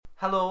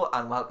Hello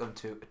and welcome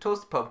to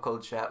Toast Pub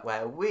Culture,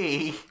 where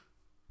we...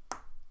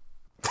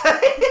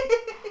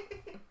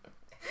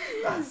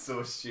 That's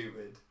so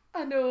stupid.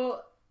 I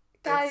know.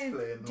 Guys,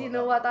 Explain do you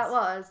know what that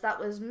was?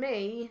 That was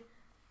me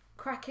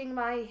cracking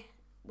my...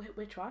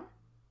 Which one?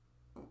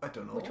 I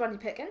don't know. Which one are you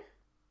picking?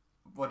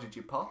 What did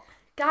you pop?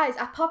 Guys,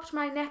 I popped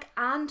my neck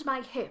and my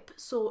hip,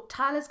 so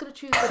Tyler's going to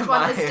choose which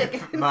one to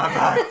stick in. My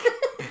back,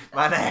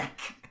 my neck.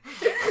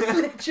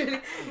 Literally,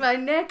 my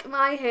neck,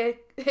 my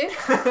hip,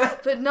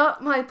 but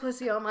not my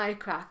pussy or my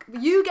crack.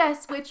 You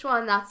guess which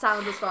one that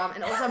sound was from,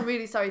 and also I'm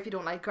really sorry if you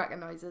don't like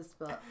cracking noises,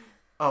 but...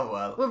 Oh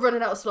well. We're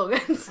running out of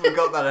slogans. We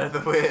got that out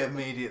of the way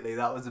immediately.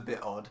 That was a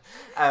bit odd.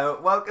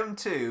 Welcome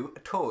to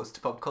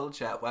Toast Pop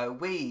Culture, where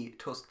we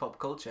toast pop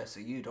culture so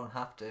you don't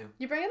have to.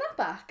 You bringing that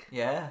back?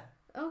 Yeah.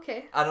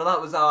 Okay. I know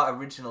that was our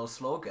original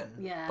slogan.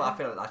 Yeah. But I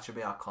feel like that should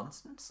be our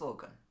constant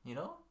slogan, you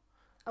know?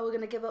 Are we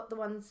going to give up the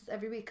ones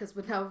every week because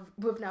we've now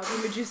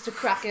been reduced to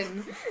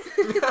cracking?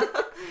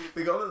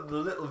 We got a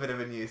little bit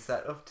of a new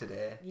setup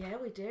today. Yeah,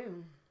 we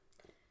do.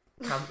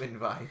 Camping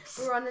vibes.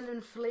 We're on an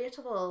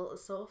inflatable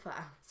sofa.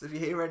 So if you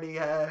hear any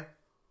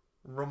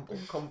rumble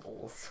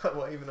cumples, I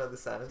won't even know the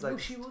sounds. Like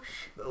Whooshy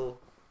whoosh. little...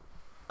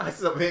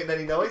 It's not making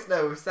any noise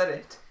now, we've said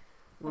it.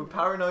 We were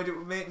paranoid it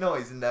would make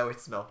noise and now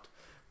it's not.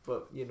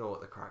 But you know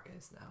what the crack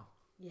is now.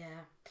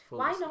 Yeah. Full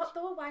Why message. not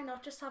though? Why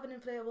not just have an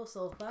inflatable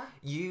sofa?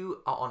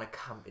 You are on a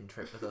camping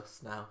trip with us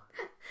now.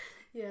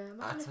 Yeah, imagine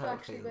That's if how we it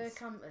actually were feels.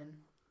 camping.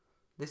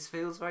 This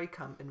feels very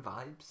camping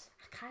vibes.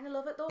 I kind of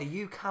love it though. Are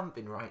you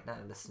camping right now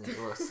listening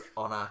to us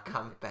on our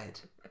camp bed?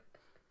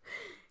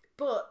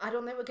 But I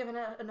don't think we're giving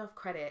it enough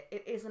credit.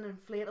 It is an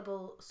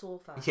inflatable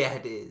sofa. Yeah,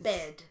 it is.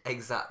 Bed.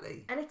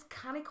 Exactly. And it's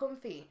kind of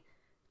comfy.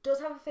 Does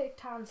have a fake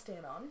tan stain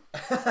on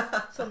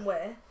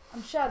somewhere.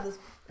 I'm sure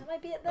there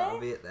might be it there. That'll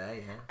be it there,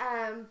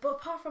 yeah. But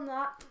apart from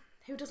that,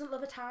 who doesn't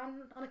love a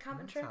tan on a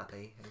camping trip?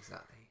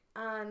 Exactly.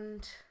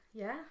 And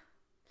yeah,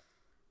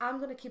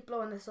 I'm gonna keep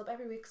blowing this up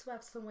every week so I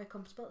have somewhere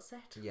comfortable to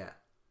sit. Yeah.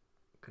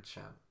 Good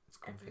shout. It's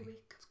comfy. Every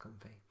week. It's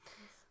comfy.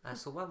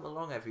 So welcome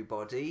along,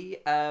 everybody.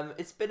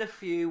 It's been a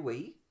few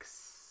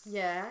weeks.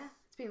 Yeah,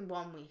 it's been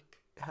 1 week.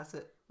 Has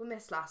it? We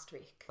missed last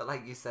week. But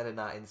like you said in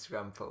our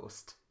Instagram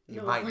post, you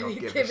No, might not we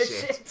give a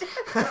shit.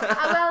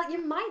 Well,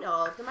 you might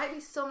have. There might be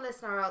some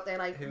listener out there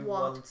like, Who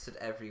what? wants it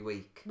every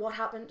week? What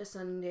happened to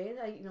Sunday?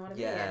 Like, you know what I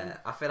mean? Yeah,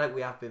 I feel like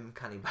we have been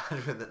kind of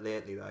bad with it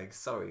lately. Like,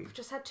 sorry. We've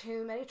just had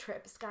too many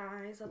trips,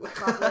 guys. That's the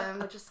problem.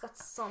 We've just got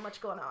so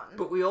much going on.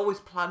 But we always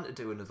plan to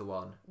do another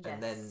one,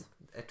 and then Yes.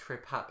 a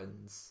trip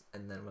happens,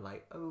 and then we're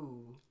like,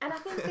 oh. And I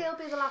think they'll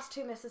be the last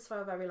two misses for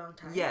a very long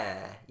time.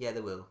 Yeah, they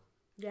will.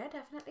 Yeah,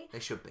 definitely. They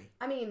should be.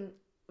 I mean,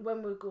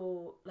 when we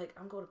go, like,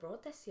 I'm going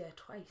abroad this year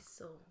twice,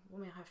 so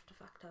we may have to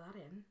factor that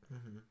in.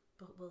 Mm-hmm.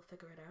 But we'll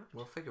figure it out.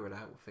 We'll figure it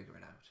out.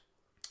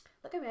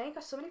 Look at me, I've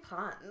got so many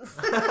plans.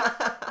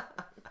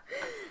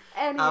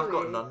 Anyway. I've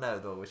got none now,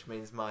 though, which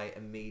means my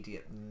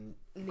immediate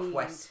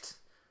quest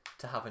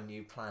to have a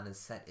new plan is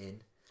set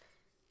in.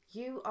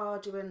 You are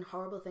doing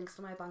horrible things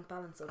to my bank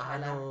balance, though, I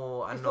Tyler.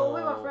 know. Before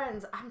we were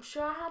friends, I'm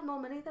sure I had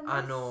more money than this.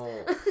 I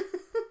know.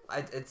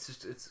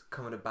 It's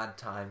coming a bad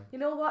time. You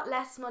know what?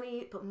 Less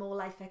money, but more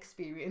life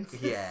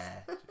experiences.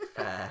 Yeah,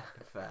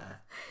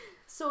 fair.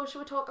 So, should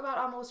we talk about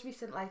our most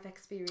recent life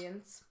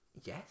experience?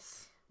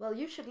 Yes. Well,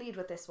 you should lead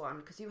with this one,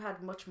 because you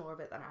had much more of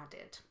it than I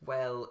did.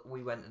 Well,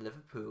 we went to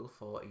Liverpool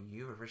for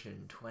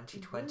Eurovision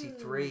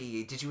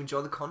 2023. Did you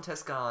enjoy the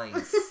contest,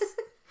 guys?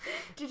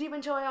 Did you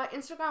enjoy our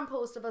Instagram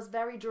post of us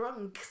very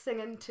drunk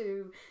singing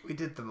to We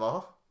did them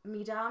all.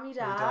 Me Da Me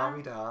Da?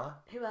 Me da.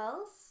 Who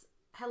else?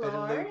 Bit of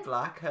Hello. Luke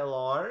Black,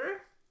 hello.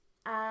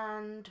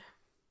 And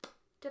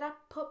did I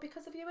put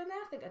Because of You in there?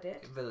 I think I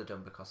did. Villa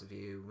done Because of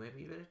You.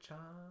 Maybe a bit of Cha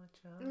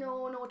Cha.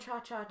 No, Cha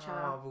Cha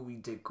Cha. Oh, but we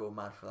did go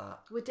mad for that.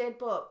 We did,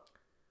 but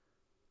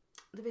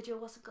the video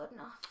wasn't good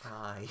enough.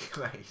 Aye,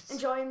 right.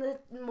 Enjoying the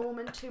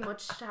moment too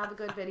much to have a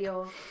good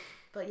video.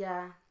 But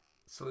yeah.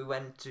 So we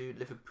went to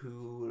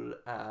Liverpool.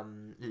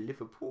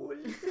 Liverpool.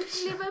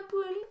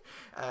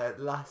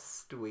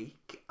 Last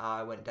week,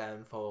 I went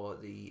down for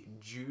the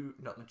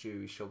not the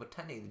jury show, but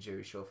technically the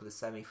jury show for the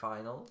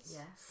semi-finals.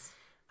 Yes.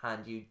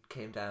 And you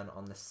came down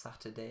on the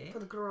Saturday. For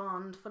the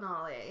grand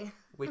finale.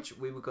 Which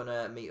we were going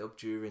to meet up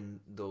during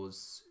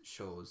those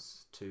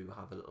shows to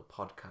have a little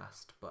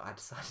podcast, but I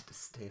decided to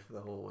stay for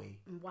the whole week.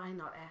 Why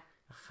not,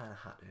 I kind of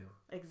had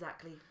to.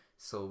 Exactly.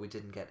 So we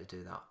didn't get to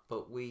do that.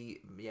 But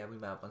we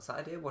met up on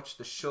Saturday, watched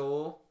the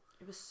show.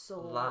 It was so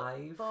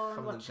live fun.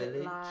 from Watch the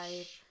village. It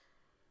live.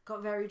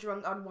 Got very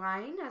drunk on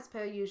wine, as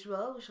per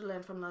usual. We should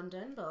learn from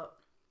London, but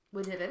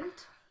we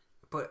didn't.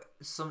 But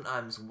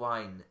sometimes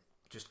wine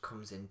just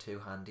comes in too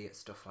handy at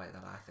stuff like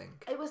that, I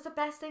think. It was the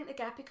best thing to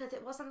get because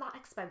it wasn't that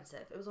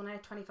expensive. It was only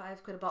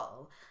 25 quid a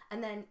bottle.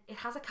 And then it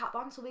has a cap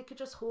on, so we could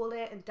just hold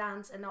it and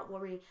dance and not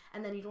worry.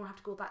 And then you don't have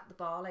to go back to the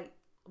bar. Like,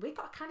 we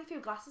got kind of few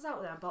glasses out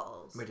of them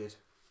bottles. We did.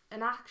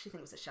 And I actually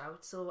think it was a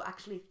shout. So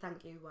actually,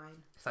 thank you,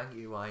 wine. Thank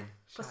you, wine.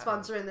 For Shout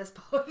out. sponsoring this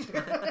pod.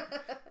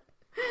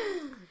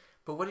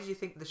 But what did you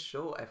think of the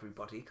show,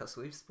 everybody? Because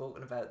we've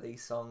spoken about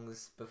these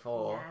songs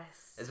before.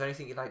 Yes. Is there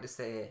anything you'd like to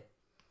say?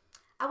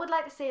 I would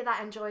like to say that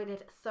I enjoyed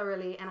it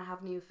thoroughly and I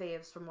have new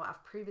faves from what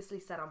I've previously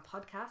said on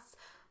podcasts.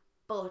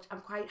 But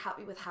I'm quite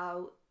happy with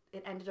how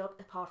it ended up,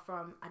 apart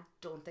from I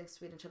don't think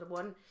Sweden should have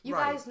won. You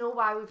guys know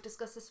why, we've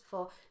discussed this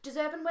before.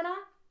 Deserving winner.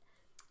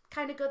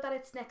 Kind of good that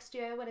it's next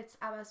year when it's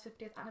our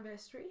 50th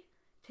anniversary.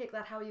 Take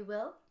that how you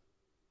will.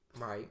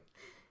 Right.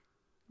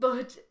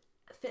 But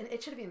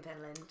it should have been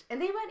Finland. And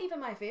they weren't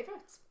even my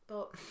favourites.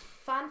 But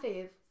fan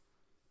fave.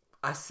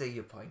 I see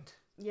your point.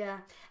 Yeah.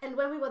 And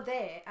when we were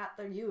there at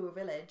the Euro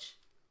Village,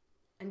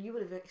 and you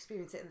would have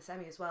experienced it in the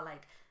semi as well,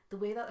 like the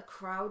way that the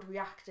crowd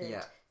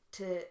reacted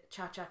to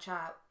Cha Cha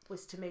Cha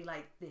was to me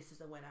like, this is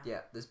the winner. Yeah,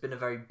 there's been a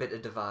very bitter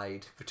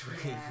divide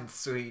between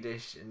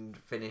Swedish and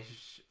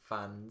Finnish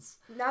fans.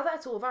 Now that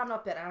it's over, I'm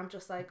not bitter. I'm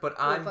just like, but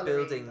I'm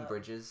building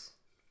bridges.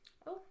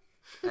 Oh.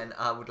 And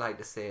I would like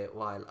to say,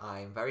 while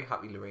I'm very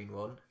happy Loreen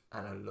won,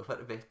 and I love her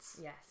to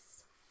bits.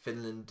 Yes.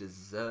 Finland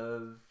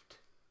deserved.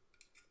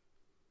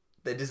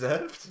 They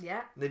deserved.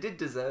 Yeah. They did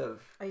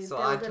deserve.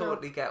 So I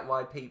totally get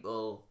why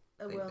people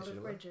a think world they should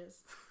of win.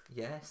 bridges.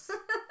 Yes,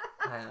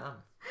 I am.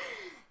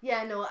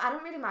 Yeah, no, I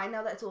don't really mind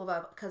now that it's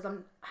over because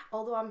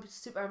although I'm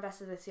super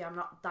invested this year, I'm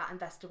not that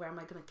invested where am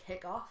I going to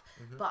kick off.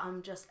 Mm-hmm. But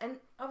I'm just, and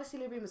obviously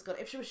Loreen was good.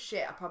 If she was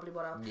shit, I probably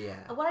would have. Yeah.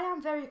 What I am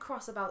very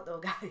cross about though,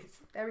 guys,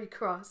 very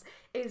cross,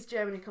 is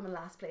Germany coming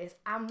last place.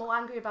 I'm more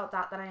angry about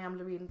that than I am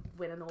Loreen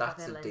winning over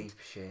Finland. That's a deep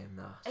shame,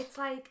 that. It's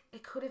like,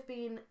 it could have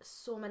been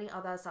so many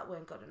others that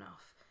weren't good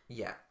enough.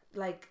 Yeah.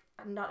 Like,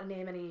 not to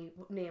name any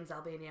names,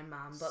 Albanian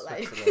man, but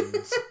Switzerland.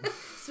 like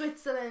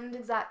Switzerland,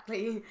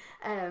 exactly.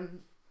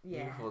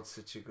 Yeah. You hold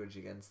such a grudge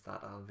against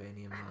that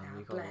Albanian man.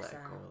 You gotta let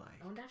it go,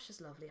 like. I wonder if she's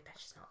lovely. I bet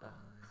she's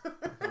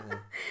not.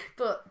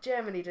 But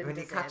Germany didn't. When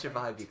you catch a it.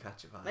 vibe, you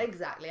catch a vibe.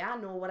 Exactly. I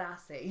know what I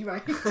see,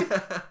 right?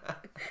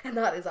 And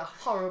that is a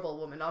horrible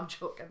woman. I'm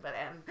joking, but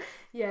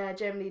yeah,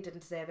 Germany didn't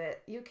deserve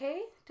it.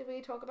 UK? Did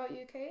we talk about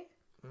UK?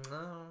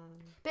 No.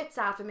 Bit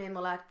sad for me and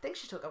Muller. I think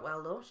she took it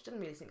well though. She didn't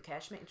really seem to care.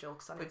 She making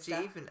jokes on it.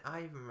 But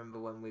I even remember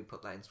when we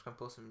put that Instagram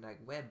post and like,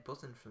 we're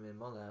buzzing for me and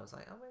Muller. I was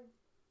like, oh wait.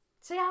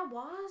 See, I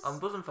was. I'm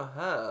buzzing for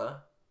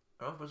her.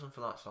 I'm not buzzing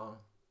for that song.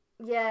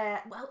 Yeah,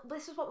 well,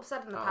 this is what we've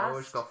said in the past. I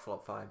always got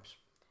flop vibes.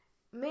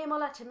 Me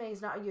Muller to me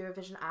is not a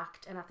Eurovision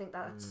act, and I think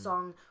that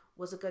song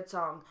was a good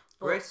song.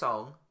 Great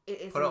song.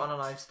 It Put it on a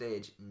live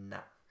stage. Nah.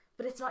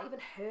 But it's not even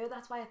her.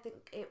 That's why I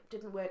think it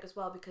didn't work as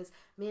well, because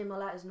me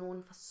Muller is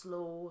known for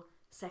slow,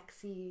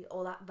 sexy,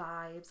 all that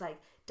vibes.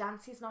 Like,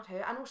 Dancy's not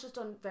her. I know she's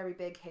done very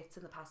big hits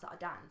in the past that are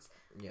dance.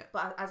 Yeah.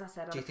 But as I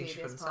said on Do you the think she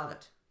previous couldn't sell pod,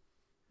 it?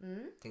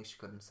 Think she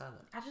couldn't sell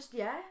it? I just,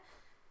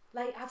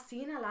 like, I've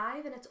seen her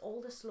live and it's all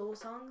the slow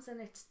songs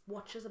and it's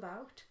what she's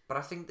about. But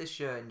I think this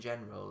year in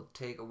general,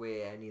 take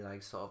away any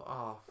like sort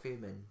of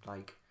fuming,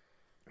 like.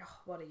 Oh,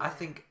 what a year. I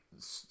think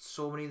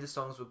so many of the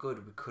songs were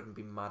good. We couldn't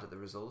be mad at the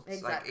results.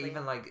 Exactly. Like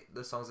even like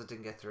the songs that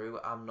didn't get through,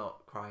 I'm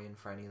not crying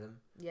for any of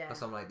them. Yeah.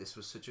 Because I'm like, this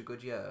was such a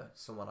good year.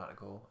 Someone had to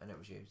go, and it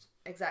was used.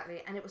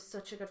 Exactly, and it was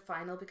such a good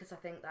final because I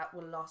think that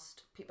we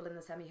lost people in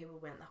the semi who we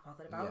weren't that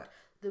bothered about. Yeah.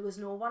 There was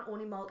no one,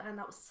 only Malta, and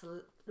that was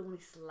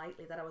only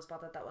slightly that I was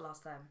bothered that we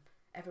lost them.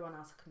 Everyone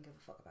else I couldn't give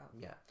a fuck about.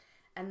 Yeah.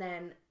 And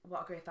then,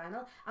 what a great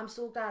final. I'm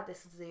so glad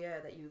this is the year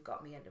that you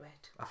got me into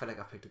it. I feel like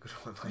I picked a good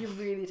one. Like, You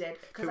really did.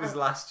 if it was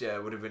last year,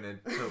 it would have been a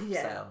tough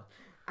sell.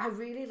 I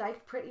really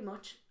liked pretty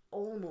much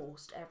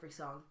almost every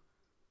song.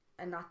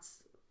 And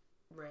that's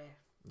rare.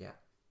 Yeah.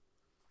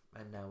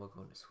 And now we're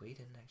going to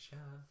Sweden next year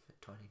for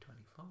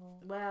 2024.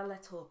 Well,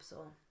 let's hope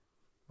so.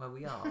 Well,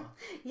 we are.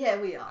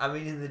 Yeah, we are. I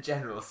mean, in the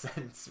general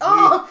sense.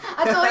 Oh,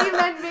 I thought you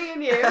meant me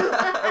and you.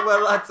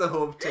 Well, that's a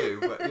hope too,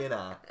 but you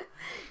know.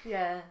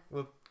 Yeah.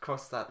 We'll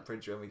cross that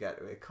bridge when we get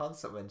to it. Can't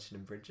stop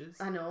mentioning bridges.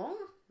 I know.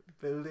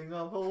 Building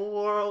a whole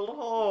world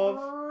of.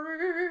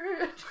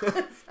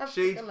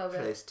 She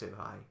plays too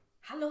high.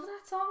 I love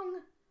that song.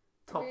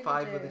 Top really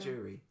 5 do. with the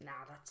jury. Nah,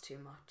 that's too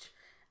much.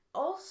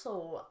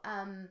 Also,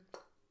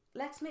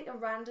 let's make a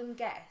random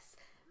guess.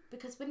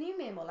 Because we knew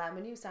Mae Muller and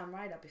we knew Sam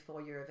Ryder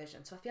before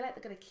Eurovision, so I feel like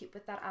they're going to keep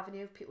with that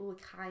avenue of people we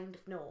kind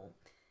of know.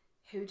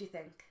 Who do you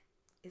think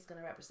is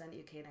going to represent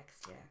UK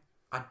next year?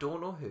 I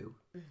don't know who,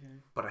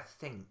 but I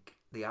think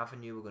the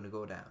avenue we're going to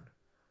go down,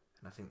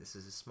 and I think this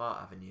is a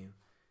smart avenue,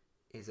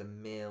 is a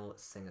male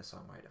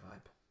singer-songwriter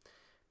vibe.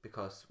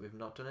 Because we've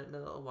not done it in a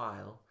little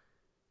while,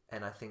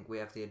 and I think we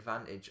have the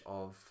advantage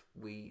of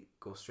we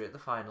go straight to the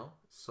final,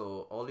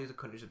 so all the other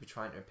countries will be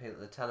trying to appeal to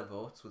the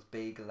televotes with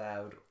big,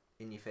 loud,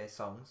 in-your-face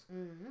songs.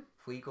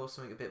 If we go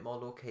something a bit more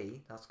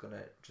low-key, that's going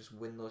to just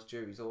win those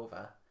juries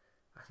over.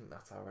 I think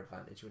that's our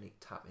advantage we need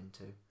to tap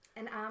into.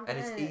 And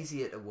it's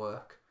easier to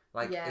work.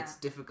 Like, it's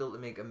difficult to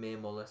make a Mae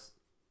Muller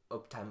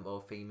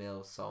up-tempo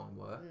female song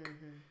work.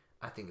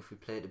 I think if we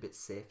play it a bit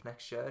safe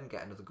next year and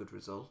get another good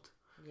result.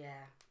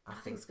 Yeah. I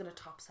think it's going to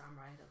top Sam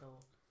Ryder, though.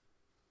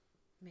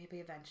 Maybe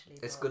eventually.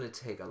 It's going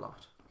to take a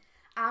lot.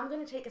 I'm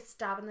going to take a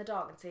stab in the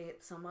dark and say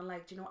it's someone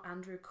like, do you know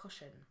Andrew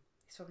Cushion?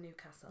 He's from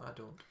Newcastle. I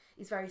don't.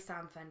 He's very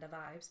Sam Fender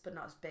vibes, but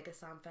not as big as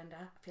Sam Fender.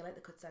 I feel like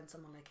they could send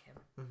someone like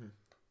him.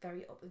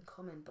 very up and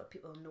coming, but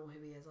people know who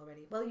he is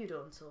already. Well, you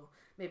don't, so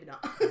maybe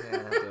not. Yeah,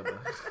 I don't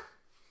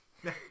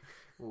know.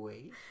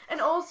 Wait.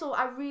 And also,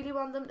 I really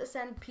want them to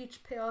send Peach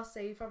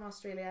PRC from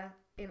Australia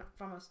in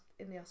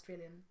the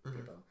Australian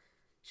people.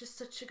 She's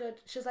such a good.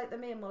 She's like the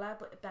Mae Muller,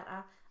 but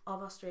better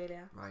of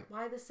Australia. Right.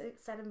 Why are they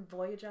sending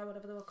Voyager,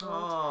 whatever they were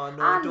called? Oh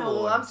no! I don't.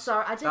 know. I'm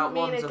sorry. I didn't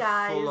mean it, guys.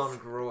 That one's a full-on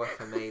grower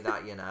for me.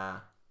 That you know.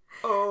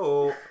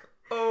 Oh.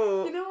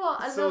 You know what?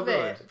 I so love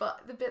good. it.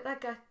 But the bit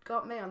that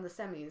got me on the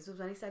semis was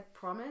when he said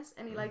promise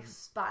and he like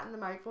spat in the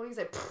microphone. He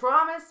said,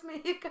 "Promise me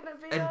you're gonna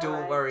be And don't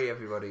alright." worry,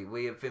 everybody.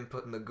 We have been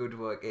putting the good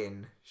work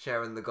in,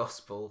 sharing the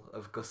gospel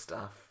of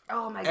Gustav.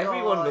 Oh my god.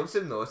 Everyone loves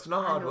him though. It's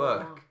not hard know.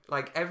 work.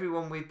 Like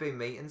everyone we've been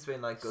meeting's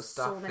been like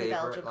Gustav So many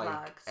favorite. Belgian Like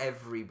flags.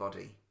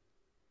 everybody.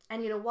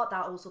 And you know what?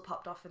 That also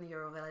popped off in the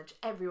Eurovillage.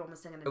 Everyone was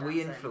singing and Are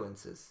dancing. we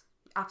influencers?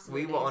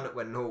 Absolutely. We were on it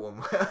when no one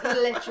were.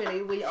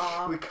 Literally, we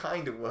are. We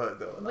kind of were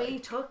though. Like, We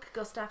took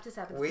Gustav to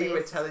 7th we place.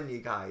 were telling you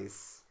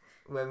guys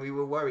when we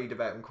were worried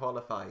about him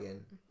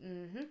qualifying.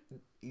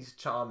 He's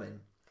charming.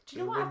 Do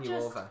you know He'll what win I've you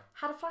just over.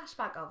 had a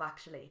flashback of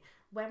actually?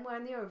 When we're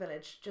in the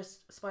Eurovillage,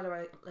 just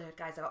spoiler alert,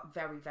 guys, I got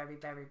very, very,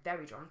 very,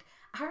 very drunk.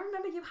 I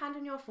remember you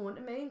handing your phone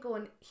to me and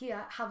going,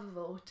 "Here, have a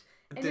vote."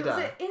 And Did it was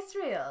I? at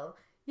Israel.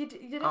 You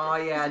did it. Oh,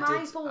 yeah, I my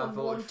did. I phone voted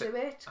won't for- do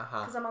it Uh-huh.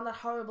 because I'm on that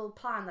horrible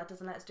plan that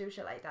doesn't let us do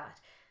shit like that.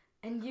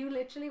 And you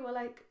literally were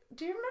like,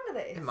 "Do you remember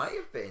this?" It might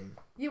have been.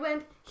 You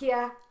went,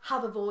 "Here,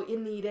 have a vote. You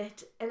need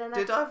it." And then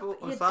Did I vote?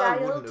 you Was that I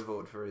dialed- wouldn't have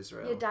voted for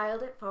Israel. You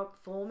dialed it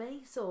for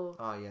me, so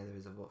Oh yeah, there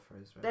is a vote for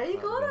Israel. there you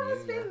Might go. have That been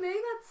must you, be yeah.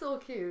 me. That's so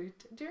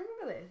cute. Do you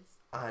remember this?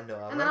 I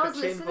know. And then I was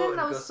chain listening voting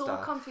and I was so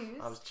Gustav.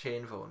 confused. I was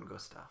chain voting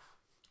Gustav.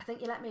 I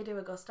think you let me do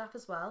a Gustav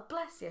as well.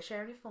 Bless you,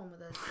 sharing your phone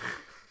with us.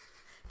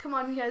 Come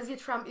on, here's your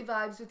trampy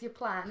vibes with your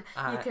plan.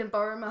 You can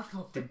borrow my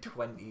phone. Did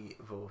 20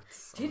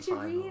 votes. on Did you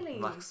final, really?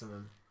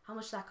 Maximum. How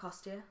much did that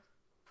cost you?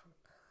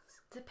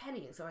 Is it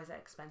pennies or is it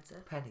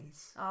expensive?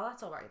 Pennies. Oh,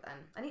 that's alright then.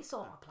 I need to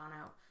sort my plan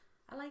out.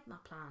 I like my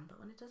plan, but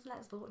when it doesn't let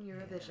us vote in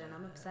Eurovision,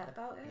 I'm upset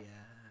about it.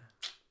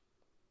 Yeah.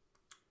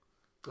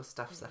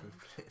 Gustav 7th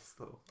place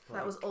though.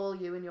 That was all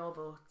you and your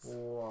votes.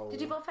 Whoa.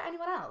 Did you vote for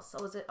anyone else?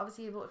 Or was it,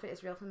 obviously you voted for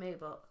Israel for me,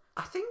 but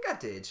I think I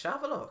did. Shall I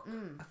have a look?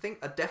 I think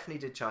I definitely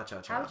did Cha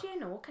Cha Cha. how do you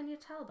know? Can you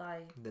tell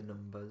by... The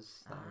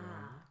numbers that are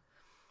on.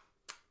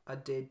 I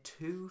did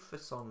 2 for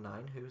song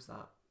 9. Who's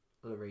that?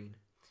 Loreen.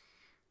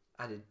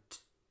 I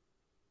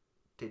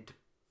did.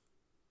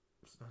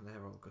 Oh,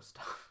 they're all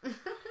Gustav.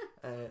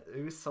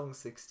 Who's song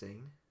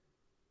 16?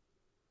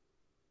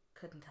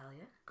 Couldn't tell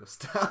you.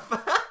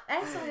 Gustav.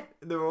 Excellent.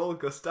 They were all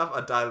Gustav.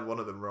 I dialed one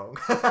of them wrong.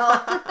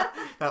 Oh.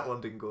 That one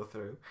didn't go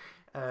through.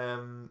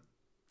 And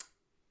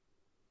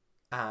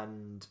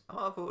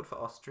I voted for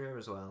Austria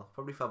as well.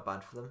 Probably felt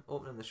bad for them.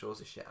 Opening the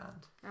show's a shit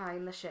hand. Ah,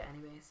 in the shit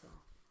anyway, so...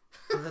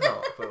 They're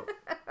not, but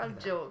I'm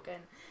joking.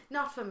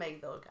 Not for me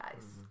though,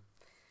 guys.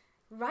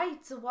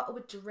 Right, so what are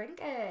we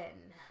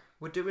drinking?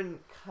 we're doing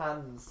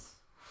cans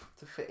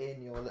to fit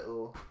in your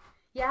little...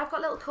 Yeah, I've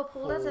got little cup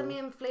holders and my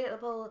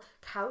inflatable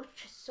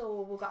couch,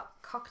 so we've got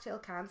cocktail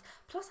cans.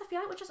 Plus, I feel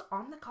like we're just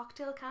on the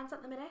cocktail cans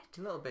at the minute.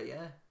 A little bit,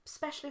 yeah.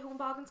 Especially home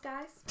bargains,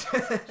 guys.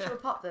 Shall we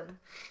pop them?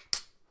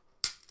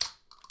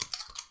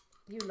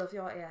 You love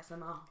your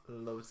ASMR.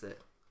 Loves it.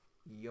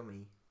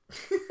 Yummy.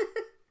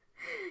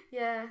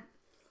 Yeah,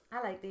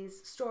 I like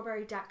these.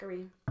 Strawberry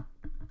daiquiri.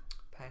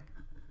 Peng.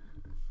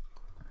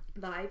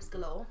 Vibes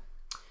galore.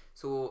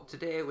 So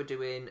today we're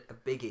doing a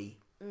biggie.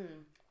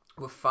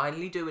 We're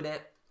finally doing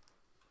it.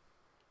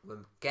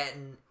 We're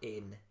getting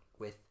in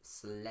with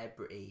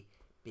Celebrity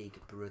Big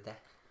Brother.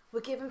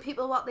 We're giving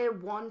people what they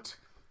want.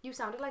 You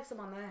sounded like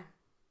someone there.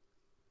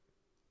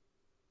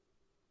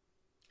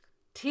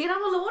 Tina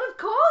Malone, of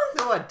course.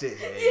 No, I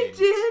didn't. You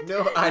did.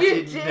 No, I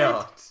You did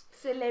not.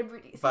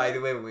 Celebrity. By the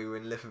way, when we were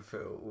in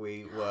Liverpool,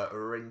 we were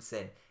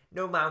rinsing.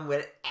 No man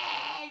will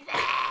ever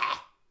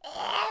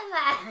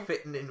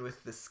fitting in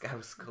with the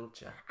Scouse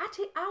culture. I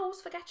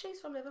always forget she's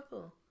from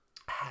Liverpool.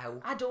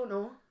 How? I don't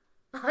know.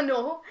 I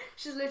know.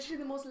 She's literally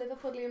the most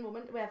Liverpudlian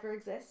woman to ever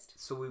exist.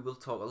 So we will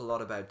talk a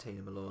lot about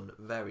Tina Malone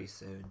very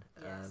soon,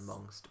 Yes.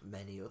 amongst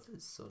many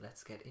others. So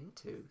let's get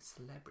into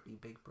Celebrity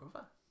Big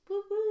Brother.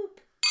 Whoop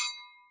whoop.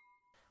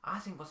 I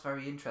think what's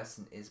very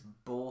interesting is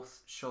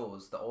both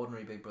shows, The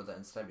Ordinary Big Brother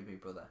and Celebrity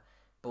Big Brother,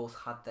 both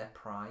had their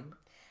prime.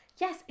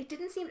 Yes, it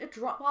didn't seem to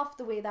drop off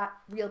the way that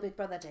Real Big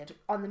Brother did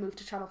on the move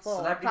to Channel 4.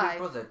 Celebrity 5. Big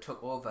Brother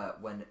took over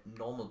when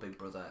Normal Big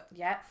Brother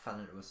Yeah. fell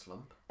into a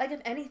slump. Like,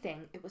 if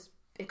anything,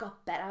 it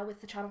got better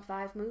with the Channel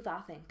 5 move,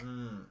 I think.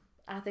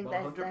 I think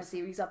Well, their 100%.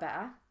 series are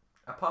better.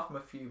 Apart from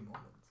a few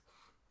moments.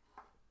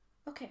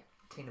 Okay.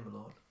 Tina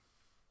Malone.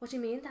 What do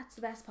you mean? That's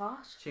the best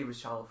part? She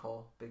was Channel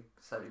 4,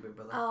 Celebrity Big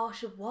Brother. Oh,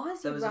 she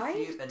was. There You're was right.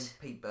 a few, and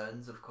Pete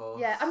Burns, of course.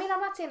 Yeah, I mean,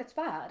 I'm not saying it's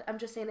bad. I'm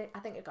just saying I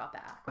think it got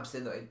better. I'm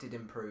saying that it did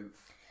improve.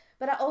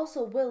 But I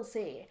also will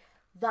say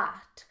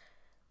that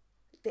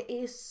there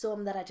is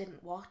some that I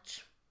didn't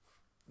watch.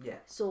 Yeah.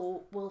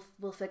 So we'll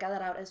figure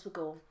that out as we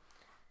go.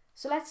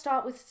 So let's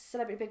start with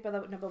Celebrity Big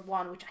Brother number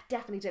 1, which I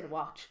definitely didn't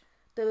watch.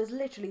 There was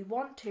literally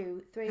 1,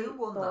 2, 3, Who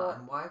won 4, that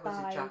and why was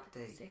 5, it Jack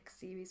D? 6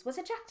 series. Was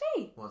it Jack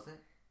D? Was it?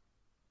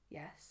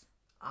 Yes.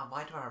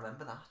 Why do I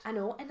remember that? I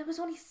know, and there was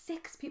only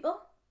 6 people.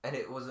 And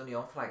it was only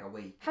on for like a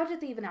week. How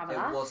did they even have It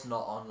that? was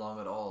not on long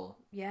at all.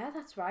 Yeah,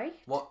 that's right.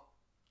 What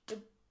It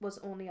was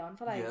only on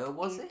for like year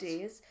was 8 it?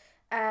 days.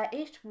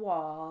 It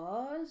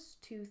was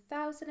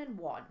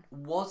 2001.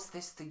 was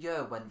this the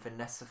year when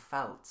Vanessa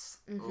Feltz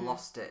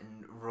lost it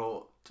and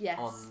wrote Yes.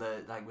 on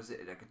the was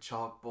it like a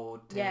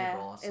chalkboard table Yeah,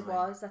 or something? it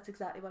was. That's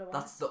exactly what it was.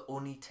 That's the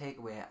only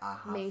takeaway I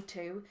have. Me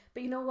too.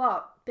 But you know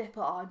what? Bit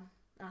put on,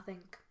 I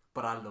think.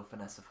 But I love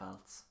Vanessa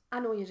Feltz. I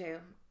know you do.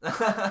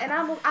 And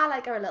I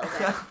like her a little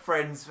bit.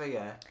 Friends for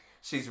you.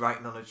 She's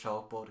writing on a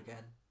chalkboard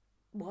again.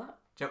 What?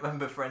 Do you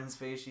remember Friends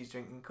for you? She's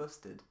drinking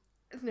custard.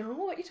 No,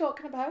 what are you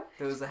talking about?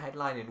 There was a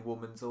headline in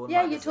Woman's Own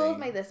Yeah, magazine. you told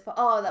me this, but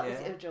that was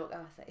Yeah. a joke.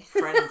 I say.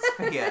 Friends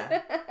for you.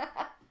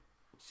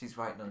 She's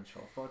writing on a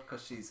chalkboard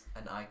because she's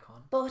an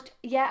icon. But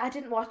yeah, I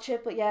didn't watch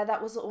it. But yeah,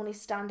 that was the only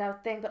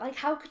standout thing. But like,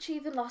 how could she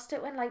even lost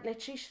it when like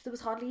literally there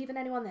was hardly even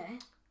anyone there?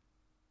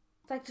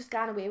 Like just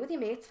going away with your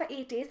mates for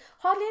 8 days,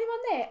 hardly anyone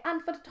there,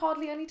 and for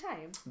hardly any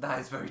time. That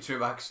is very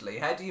true, actually.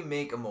 How do you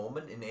make a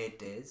moment in 8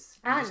 days?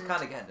 You just And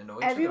kind of getting to know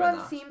each other. Everyone in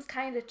that. seems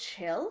kind of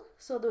chill.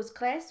 So there was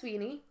Claire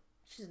Sweeney.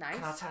 She's nice.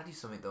 Can I tell you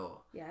something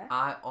though? Yeah.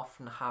 I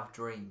often have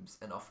dreams,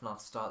 and often I'll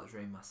start the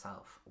dream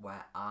myself,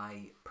 where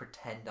I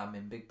pretend I'm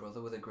in Big Brother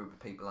with a group of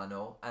people I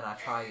know, and I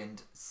try and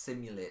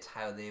simulate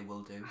how they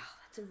will do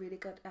That's a really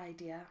good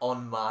idea.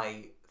 on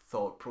my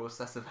thought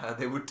process of how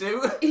they would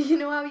do. You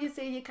know how you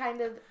say you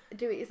kind of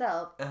do it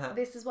yourself? Uh-huh.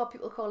 This is what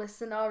people call a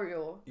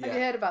scenario. Have Yeah. you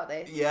heard about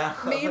this? Yeah.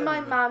 Me and my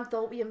mum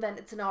thought we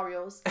invented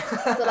scenarios.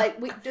 So like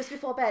we just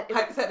before bed.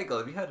 Hypothetical,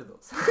 have you heard of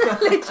those?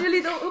 Literally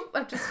though,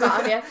 I'm just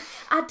spat on you.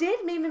 I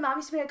did. Me and my mum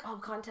used to be like, oh,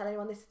 we can't tell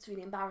anyone this. It's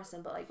really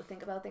embarrassing. But like we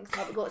think about things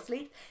how we go to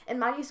sleep. And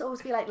mine used to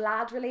always be like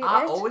lad related.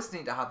 I always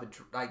need to have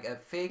a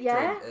fake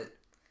Yeah. dream.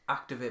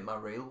 Activate my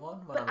real one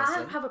when But I'm I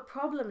asleep. have a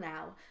problem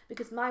now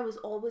because mine was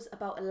always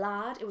about a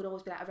lad. It would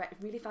always be like, I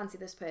really fancy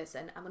this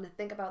person. I'm going to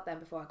think about them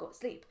before I go to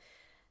sleep.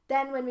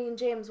 Then when me and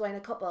James were in a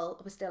couple,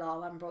 we still are,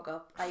 we haven't broke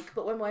up.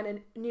 But when we're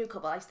in a new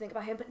couple, I used to think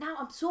about him. But now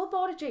I'm so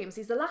bored of James.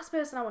 He's the last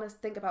person I want to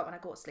think about when I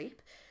go to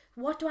sleep.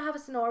 What do I have a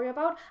scenario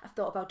about? I've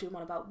thought about doing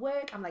one about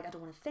work. I'm like, I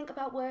don't want to think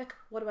about work.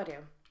 What do I do?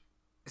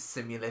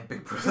 Simulate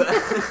Big Brother.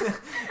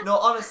 No,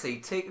 honestly,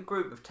 take a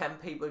group of 10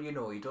 people you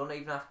know. You don't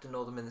even have to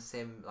know them in the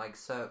same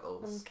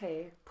circles.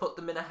 Okay. Put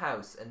them in a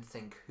house and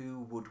think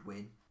who would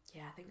win.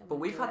 Yeah, I think I'm But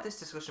gonna we've do had it. this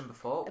discussion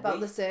before.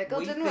 About the circle,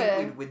 didn't think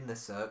we? we'd win the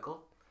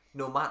circle,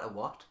 no matter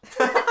what.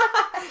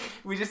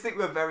 We just think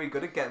we're very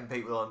good at getting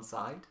people on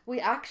side. We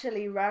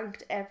actually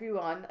ranked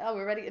everyone. Oh,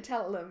 we're ready to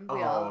tell them.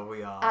 We are.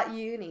 We are. At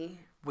uni.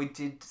 We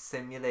did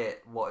simulate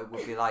what it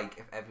would be like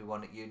if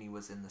everyone at uni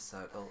was in the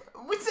circle.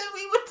 We said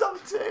we were top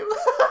 2.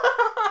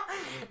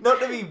 Not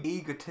to be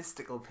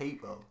egotistical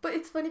people. But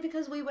it's funny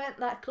because we weren't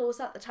that close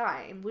at the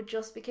time. We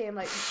just became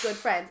like good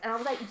friends. And I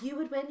was like, you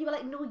would win. You were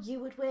like, no, you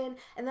would win.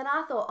 And then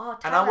I thought, oh,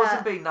 And Tara. I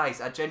wasn't being nice.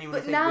 I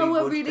genuinely But think now we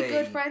we're would really be.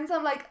 good friends.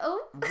 I'm like,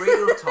 oh.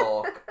 Real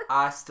talk,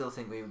 I still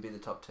think we would be the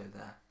top 2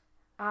 there.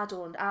 I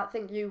don't. I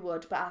think you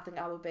would, but I think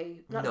I would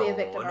be. Not to be a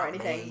victim or not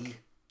anything. Me.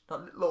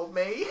 Not little old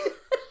me.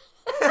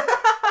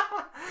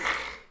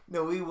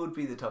 No, we would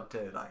be the top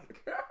 2,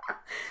 like.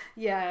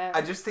 Yeah.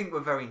 I just think we're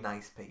very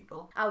nice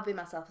people. I would be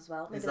myself as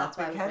well. Maybe Is that's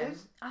that why I would win. big-headed?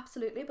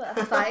 Absolutely, but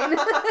that's fine.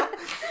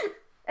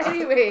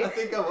 Anyway. I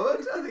think I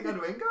would. I think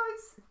I'd win,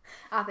 guys.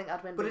 I think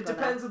I'd win. But Big it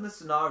Brother. depends on the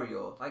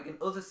scenario. Like in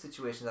other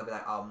situations, I'd be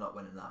like, oh, I'm not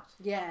winning that.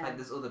 Yeah. Like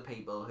there's other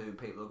people who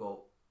people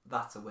go,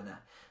 that's a winner.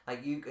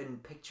 Like you can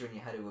picture in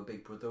your head who a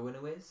Big Brother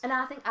winner is. And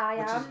I think I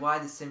am. Which is why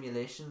the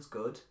simulation's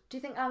good. Do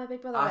you think I'm a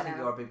Big Brother I winner? think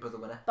you're a Big Brother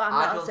winner. But I'm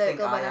I not a don't think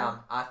circle I winner. am.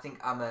 I think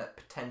I'm a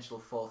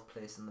potential 4th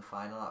place in the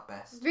final at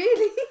best.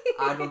 Really?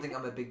 I don't think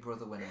I'm a Big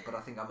Brother winner, but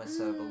I think I'm a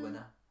circle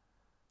winner.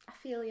 I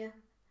feel you.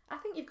 I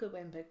think you could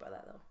win Big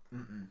Brother though.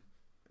 Mm-mm.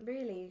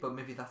 Really? But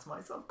maybe that's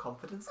my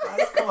self-confidence,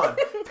 guys. Come on,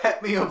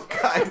 pep me up,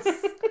 guys.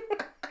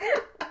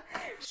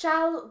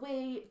 Shall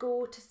we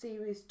go to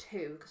series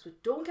 2? Because we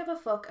don't give a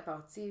fuck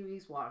about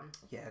series 1.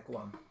 Yeah, go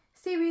on.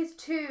 Series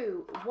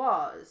 2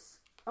 was...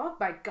 Oh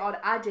my god,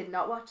 I did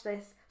not watch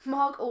this.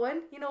 Mark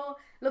Owen,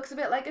 looks a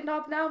bit like a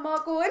knob now,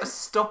 Mark Owen.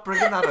 Stop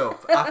bringing that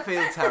up. I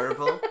feel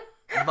terrible.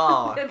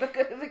 Mark. Never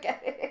gonna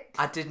forget it.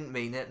 I didn't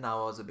mean it.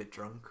 Now I was a bit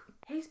drunk.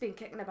 He's been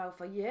kicking about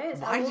for years.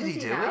 Why How did old he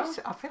is do now? it?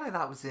 I feel like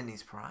that was in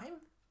his prime.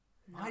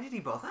 Why did he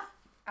bother?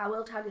 I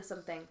will tell you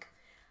something.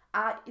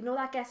 You know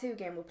that Guess Who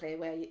game we play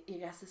where you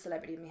guess the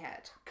celebrity in my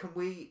head? Can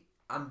we...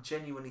 I'm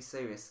genuinely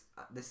serious.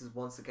 This is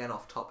once again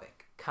off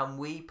topic. Can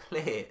we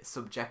play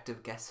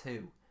subjective Guess Who?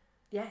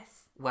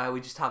 Yes. Where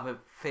we just have a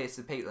face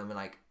of people and we're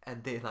like,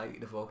 and they like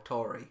the vote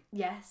Tory.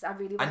 Yes, I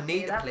really want to need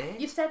play to that. play it.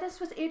 You've said this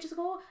was ages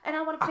ago and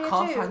I want to play I it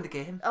can't too. find the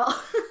game.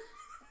 Oh.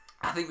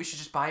 I think we should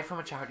just buy it from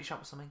a charity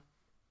shop or something.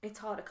 It's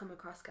hard to come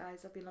across,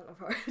 guys. I've been looking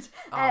for it.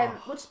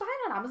 Oh. We'll just buy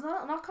it on Amazon.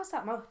 It'll not cost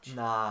that much.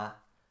 Nah.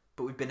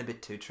 But we've been a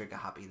bit too trigger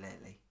happy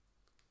lately.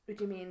 What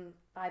do you mean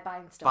by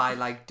buying stuff? By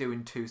like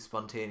doing 2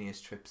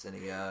 spontaneous trips in a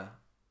year.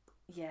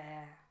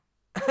 Yeah.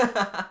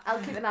 I'll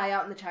keep an eye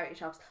out in the charity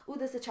shops. Oh,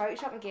 there's a charity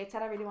shop in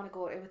Gateshead I really want to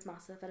go to. It's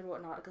massive. I wrote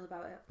an article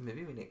about it.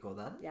 Maybe we need to go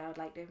then. Yeah, I would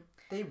like to.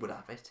 They would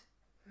have it.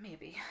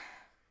 Maybe.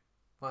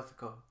 Where's it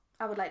go?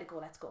 I would like to go.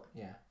 Let's go.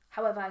 Yeah.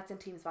 However, it's in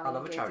Teams Valley. I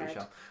love a charity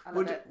Gateshead. shop. I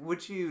love it.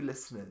 Would you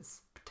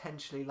listeners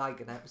potentially like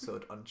an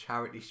episode on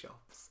charity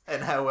shops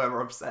and how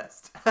we're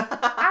obsessed?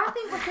 I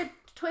think we could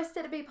twist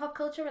it to be pop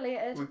culture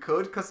related. We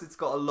could, because it's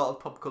got a lot of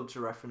pop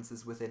culture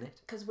references within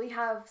it. Because we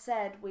have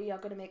said we are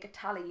going to make a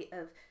tally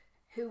of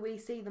who we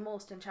see the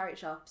most in charity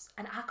shops.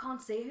 And I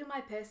can't say who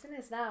my person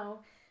is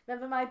now.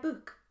 Remember my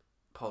book?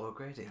 Paul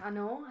O'Grady. I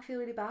know. I feel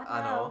really bad I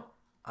now.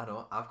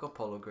 know. I've got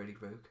Paul O'Grady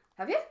book.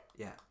 Have you?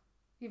 Yeah.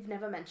 You've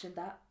never mentioned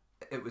that.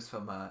 It was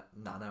from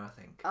Nana,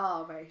 I think.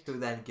 Oh, right. Who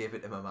then gave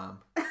it to my mum,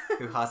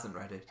 who hasn't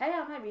read it. Hey,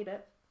 I might read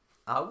it.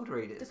 I would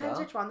read it Depends as well.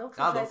 which one though. 'Cause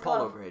I I'm love very Paul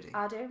close. O'Grady.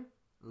 I do.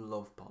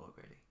 Love Paul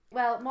O'Grady.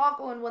 Well, Mark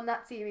Owen won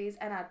that series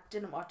and I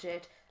didn't watch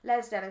it.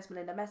 Les Dennis,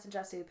 Melinda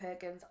Messenger, Sue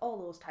Perkins, all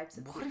those types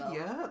of What people. a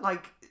year!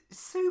 Like,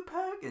 Sue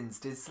Perkins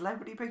did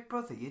Celebrity Big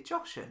Brother. You're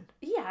joshing.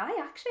 Yeah,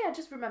 I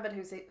just remembered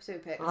who Sue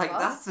Perkins Like,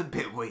 was. that's a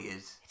bit weird.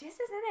 It is,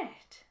 isn't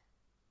it?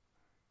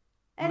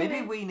 Anyway,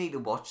 Maybe we need to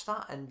watch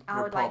that and I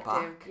would report like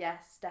back. to.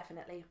 Yes,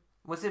 definitely.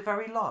 Was it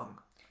very long?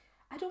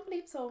 I don't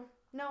believe so.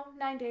 No,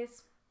 9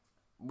 days.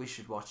 We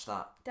should watch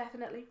that.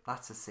 Definitely.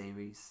 That's a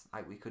series.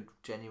 Like, we could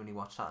genuinely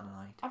watch that in a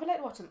night. I would like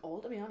to watch them all,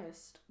 to be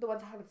honest. The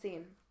ones I haven't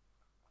seen.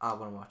 I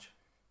want to watch.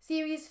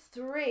 Series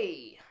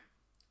 3.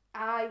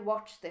 I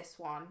watched this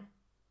one.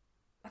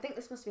 I think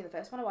this must be the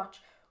first one I watched.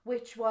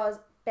 Which was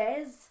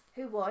Bez,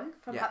 who won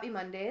from Yeah. Happy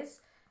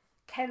Mondays.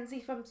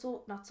 Kenzie from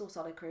not So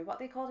Solid Crew. What are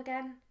they called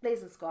again?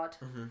 Blazing Squad.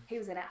 Mm-hmm. He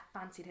was in it. I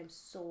fancied him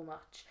so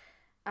much.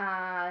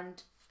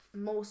 And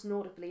most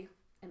notably,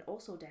 and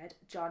also dead,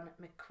 John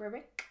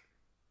McCririck.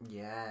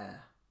 Yeah.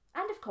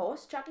 And of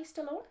course, Jackie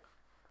Stallone.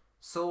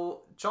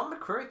 So, John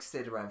McCririck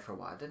stayed around for a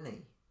while, didn't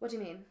he? What do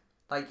you mean?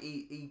 Like,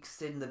 he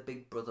stayed in the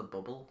Big Brother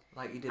bubble.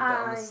 Like, he did that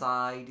on the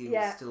side. He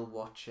was still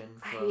watching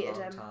I for a hated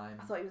long him. time.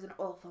 I thought he was an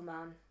awful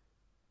man.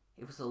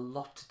 It was a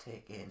lot to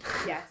take in.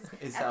 Yes.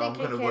 Is I how think I'm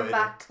he gonna came word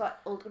back for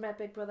Ultimate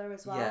Big Brother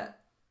as it. well. Yeah.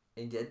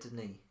 He did, didn't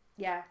he?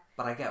 Yeah.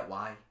 But I get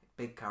why.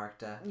 Big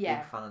character.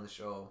 Yeah. Big fan of the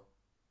show.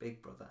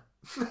 Big Brother.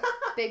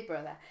 Big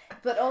Brother.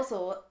 But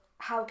also,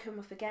 how can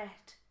we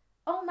forget?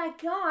 Oh my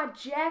god,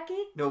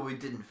 Jackie! No, we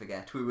didn't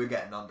forget. We were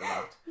getting onto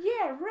that.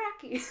 Yeah,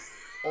 Rocky!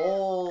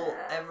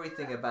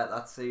 Everything about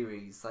that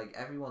series, like,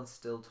 everyone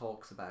still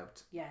talks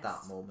about Yes.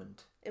 that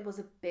moment. It was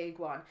a big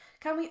one.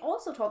 Can we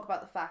also talk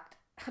about the fact,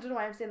 I don't know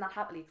why I'm saying that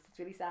happily because it's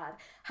really sad,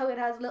 how it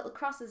has little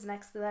crosses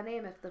next to their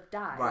name if they've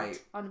died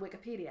Right. on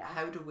Wikipedia.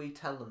 How do we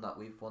tell them that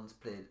we've once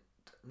played...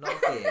 Not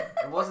a game.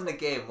 It wasn't a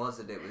game, was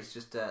it? It was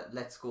just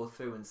let's go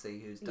through and see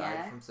who's died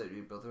Yeah. from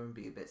Celebrity Big Brother and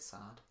be a bit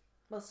sad.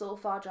 Well, so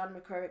far, John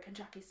McCririck and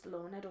Jackie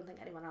Stallone, I don't think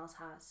anyone else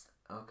has.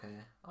 Okay.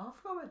 Oh, I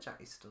forgot about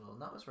Jackie Stallone.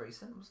 That was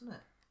recent, wasn't it?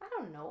 I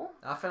don't know.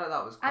 I feel like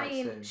that was I quite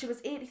mean, soon. she was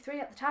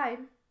 83 at the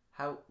time.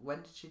 When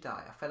did she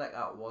die? I feel like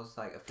that was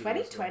like a few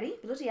years ago. 2020?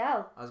 Bloody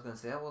hell. I was going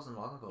to say, that wasn't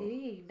long ago.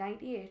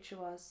 98 she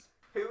was.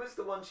 Who was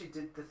the one she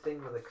did the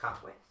thing with the cat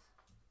with?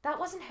 That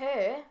wasn't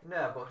her.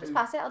 No, but Just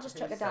pass it, I'll just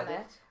chuck it down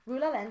there.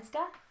 Rula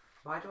Lenska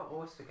Why do I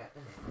always forget the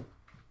name?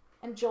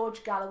 and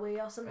George Galloway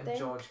or something. And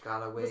George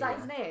Galloway. Was that yeah.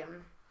 his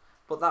name?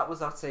 But that was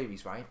that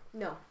series, right?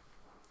 No.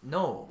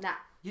 No. Nah.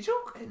 You're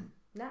joking?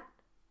 Nah.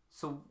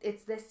 So,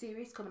 It's this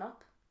series coming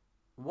up.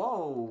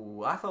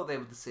 whoa, I thought they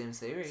were the same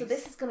series. So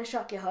this is going to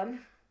shock you,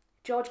 hun.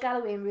 George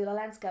Galloway and Rula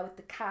Lenska with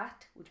the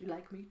cat. Would you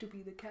like me to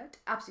be the cat?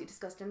 Absolutely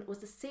disgusting. It was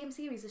the same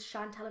series as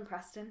Chantal and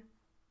Preston.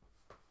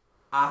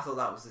 I thought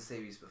that was the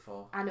series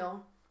before. I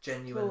know.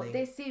 Genuinely. So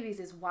this series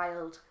is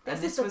wild. and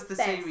is this was the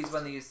best. series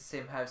when they used the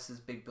same house as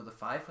Big Brother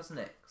 5, wasn't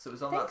it? So it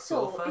was I on think that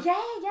so. sofa.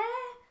 Yeah.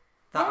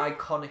 That yeah.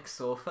 iconic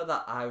sofa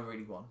that I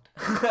really want.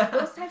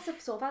 Those types of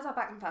sofas are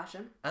back in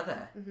fashion. Are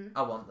there? Mhm.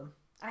 I want them.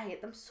 I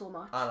hate them so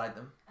much. I like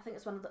them. I think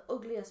it's one of the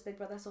ugliest Big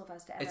Brother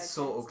sofas to ever It's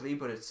so exist. ugly,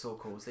 but it's so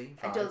cozy.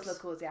 It does look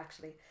cozy,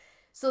 actually.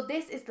 So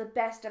this is the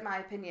best, in my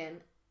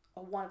opinion,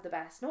 or one of the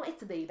best. No,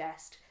 it's the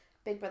best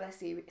Big Brother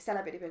series,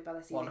 Celebrity Big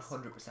Brother series.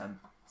 100%.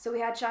 So we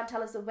had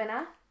Chantal as the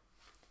winner.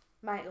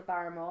 Michael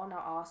Barrymore,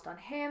 not asked on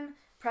him.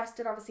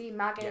 Preston, obviously,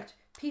 Maggot. Yeah.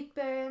 Pete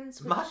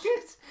Burns. Which,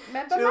 Maggot?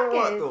 Remember Do you know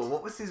what Maggot? though?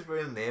 What was his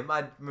real name?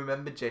 I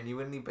remember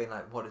genuinely being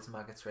like, what is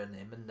Maggot's real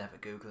name? And never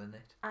Googling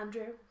it.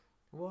 Andrew.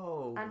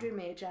 Whoa. Andrew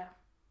Major.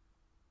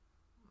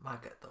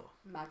 Maggot though.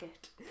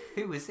 Maggot.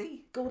 Who is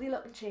he? Goldie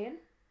looking chain.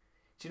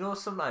 Do you know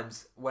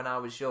sometimes when I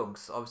was young,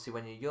 so obviously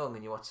when you're young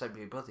and you watch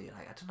Celebrity Big Brother, you're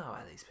like, I don't know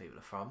where these people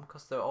are from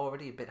because they're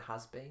already a bit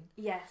has-been.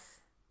 Yes.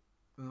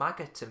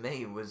 Maggot to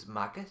me was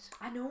Maggot.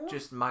 I know.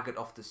 Just Maggot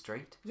off the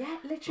street. Yeah,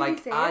 literally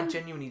Like, same. I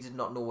genuinely did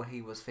not know what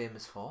he was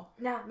famous for.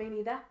 Nah, me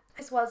neither.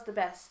 This was the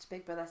best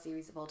Big Brother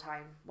series of all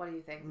time. What do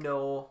you think?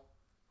 No.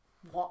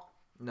 What?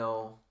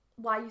 No.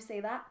 Why you say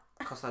that?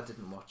 Because I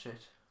didn't watch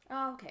it.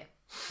 Oh, okay.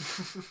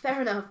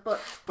 Fair enough, but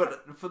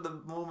But for the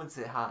moments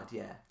it had,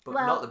 yeah. But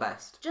Well, not the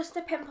best. just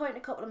to pinpoint a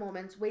couple of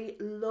moments, we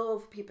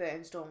love Pete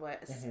Burns, don't we?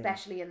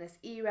 Especially in this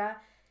era.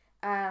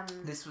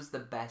 This was the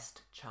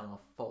best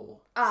Channel 4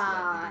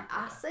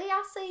 I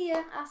celebrity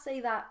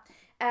see that.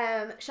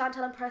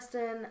 Chantal and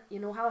Preston, you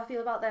know how I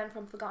feel about them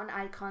from Forgotten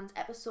Icons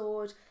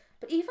episode.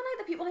 But even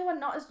like the people who are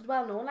not as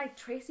well known, like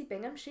Tracy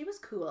Bingham, she was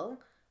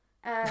cool.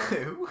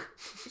 Who?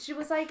 She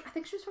was like, I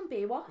think she was from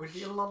Baywatch. Was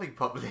she a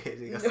lollipop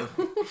lady or No,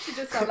 something? she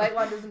does sound like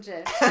one, doesn't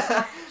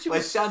she?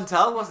 Well,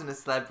 Chantal wasn't a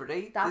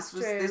celebrity. That's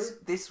true.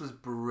 This was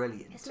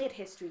brilliant. It's made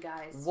history,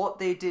 guys. What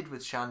they did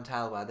with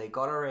Chantal, where they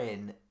got her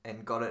in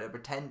and got her to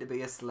pretend to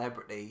be a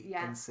celebrity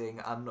and sing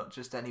 "I'm Not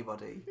Just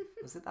Anybody."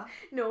 Was it that?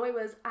 No, it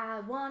was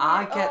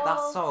I get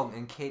that song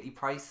and Katie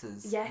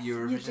Price's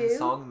Eurovision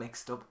song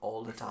mixed up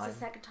all the time. This is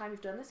the second time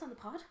you've done this on the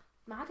pod.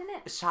 Mad,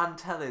 innit?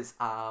 Chantal is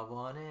 "I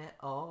Want It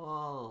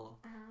All."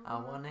 I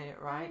want it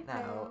right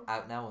now.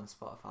 Out now on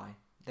Spotify.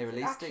 They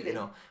released it, you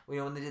know.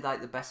 When they did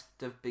like the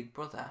best of Big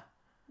Brother.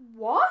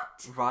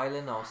 What?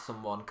 Rylan or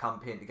someone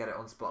campaigned to get it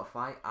on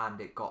Spotify,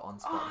 and it got on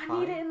Spotify. Oh, I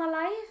need it in my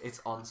life.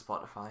 It's on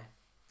Spotify.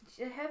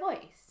 Her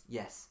voice?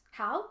 Yes.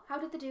 How? How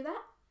did they do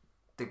that?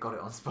 They got it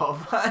on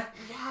Spotify.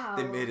 Wow.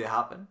 They made it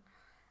happen.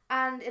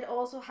 And it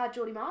also had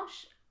Jodie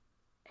Marsh,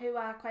 who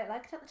I quite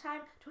liked at the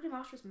time. Jodie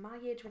Marsh was my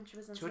age when she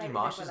was in Jodie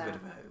Marsh is a bit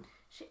of a who.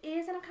 She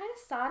is, and I'm kind of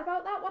sad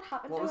about that. What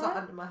happened to her? What was that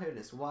under my who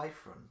list?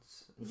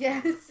 Y-fronts?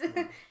 Yes.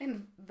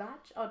 In Vag?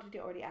 Or did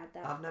you already add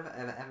that? I've never,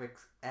 ever,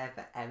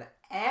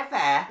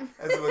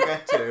 as we'll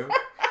get to,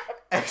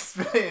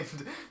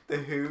 explained the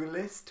who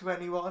list to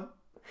anyone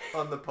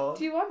on the pod.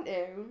 Do you want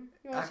to?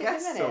 I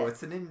guess so.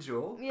 It's an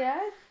intro. Yeah,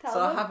 tell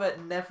them. I have a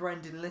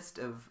never-ending list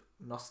of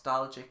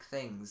nostalgic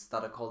things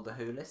that are called the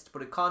who list,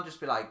 but it can't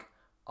just be like,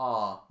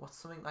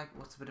 what's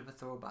a bit of a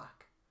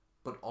throwback,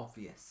 but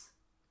obvious.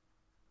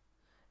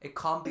 It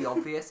can't be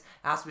obvious.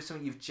 It has to be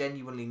something you've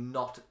genuinely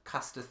not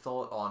cast a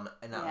thought on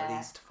in at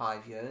least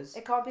 5 years.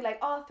 It can't be like,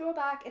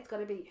 throwback. It's got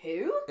to be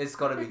who? It's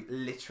got to be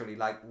literally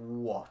like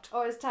what?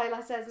 Or as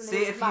Tyler says in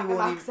his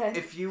accent.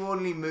 If you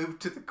only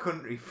moved to the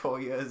country 4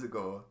 years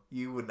ago,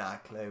 you wouldn't have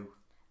a clue.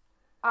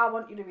 I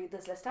want you to read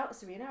this list out.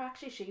 Serena,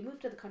 actually, she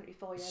moved to the country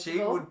 4 years ago. She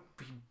would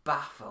be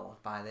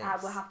baffled by this. I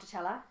will have to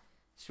tell her.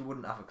 She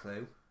wouldn't have a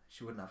clue.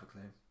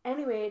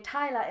 Anyway,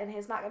 Tyler in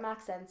his Macam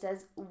accent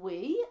says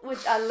 "we,"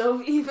 which I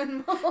love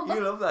even more.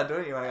 You love that,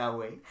 don't you? Like,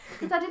 we.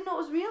 Because I didn't know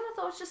it was real. I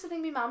thought it was just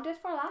something my mum did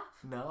for a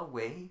laugh. No,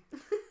 we.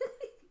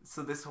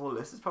 So this whole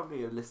list is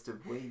probably a list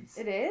of we's.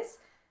 It is.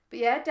 But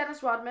yeah,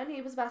 Dennis Rodman,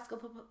 he was a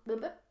basketball...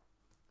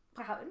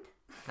 What happened?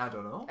 I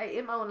don't know. I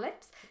ate my own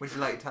lips. Would you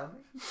like to tell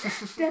me?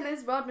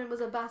 Dennis Rodman was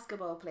a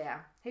basketball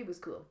player. He was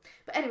cool.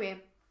 But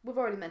anyway, we've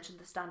already mentioned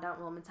the standout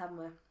moments, haven't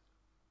we?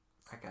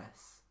 I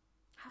guess.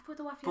 Have we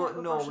though? I feel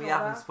but no, we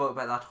haven't spoke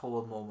about that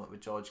whole moment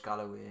with George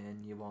Galloway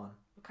and you won.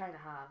 We kind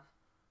of have.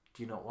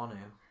 Do you not want to?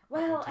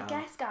 Well, I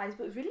guess, guys,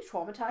 but it was really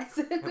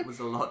traumatising. It was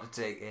a lot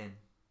to take in.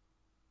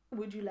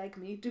 Would you like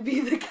me to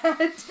be the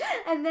cat?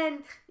 And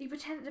then he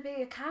pretended to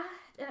be a cat,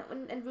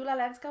 and Rula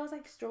Lenska was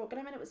like stroking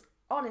him, and it was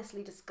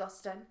honestly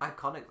disgusting.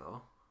 Iconic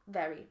though.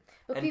 Very.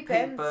 But and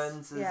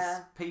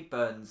Pete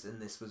Burns in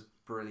this was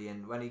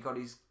brilliant when he got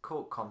his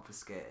coat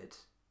confiscated.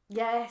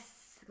 Yes.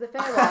 The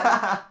fair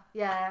one.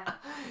 Yeah.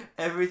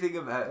 Everything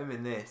about him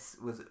in this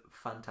was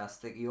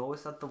fantastic. He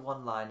always had the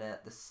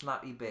one-liner, the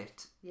snappy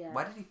bit. Yeah.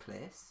 Where did he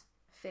place?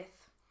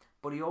 5th.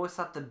 But he always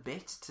had the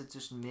bit to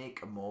just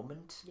make a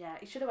moment. Yeah,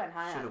 he should have went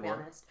higher, to be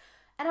honest.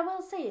 And I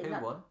will say... Who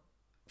won?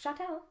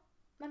 Chantal.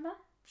 Remember?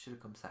 Should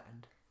have come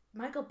second.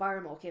 Michael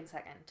Barrymore came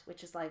second,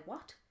 which is like,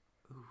 what?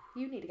 Ooh.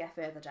 You need to get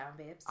further down,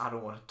 babes. I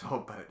don't want to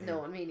talk about it.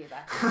 No, me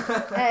neither.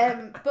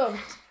 But,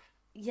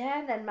 yeah,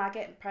 and then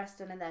Maggot and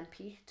Preston and then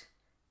Pete.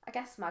 I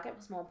guess Maggot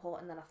was more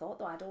important than I thought,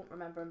 though. I don't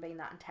remember him being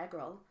that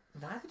integral.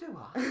 Neither do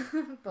I.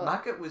 But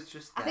Maggot was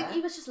just there. I think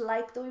he was just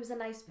though he was a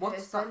nice person.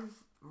 What's that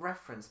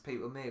reference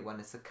people make when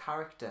it's a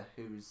character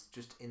who's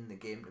just in the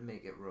game to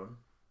make it run?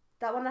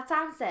 That one that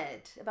Sam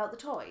said about the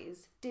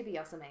toys? Dibby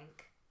or something.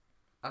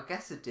 I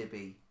guess a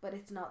Dibby. But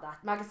it's not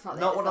that. Maggot's not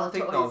there. Not what I'm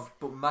thinking of,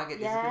 but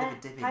Maggot is a bit of a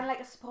Dibby. Kind of like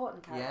a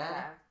supporting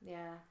character.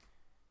 Yeah.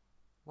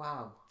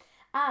 Wow.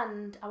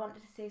 And I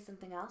wanted to say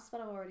something else,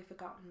 but I've already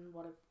forgotten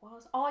what it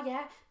was. Oh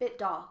yeah, bit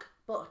dark.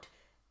 But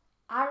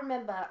I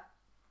remember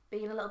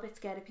being a little bit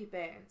scared of Pete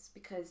Burns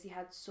because he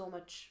had so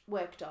much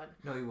work done.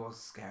 No, he was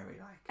scary,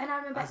 like. And I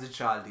remember as a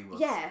child he was.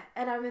 Yeah,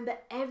 and I remember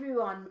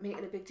everyone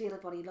making a big deal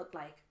of what he looked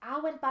like. I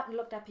went back and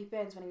looked at Pete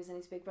Burns when he was in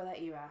his Big Brother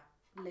era.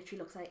 Literally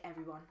looks like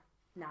everyone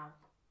now.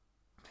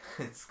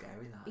 It's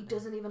scary that. He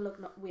doesn't even look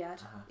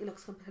weird. He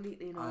looks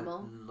completely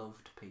normal. I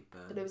loved Pete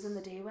Burns. But it was in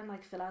the day when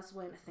like fillers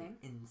weren't a thing.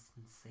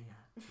 Insincere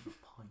to the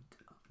point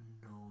of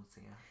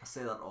nausea. I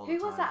say that all the time.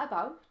 Who was that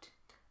about?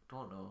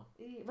 Don't know.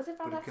 Was it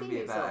from but that it can series?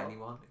 Be about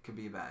anyone. It can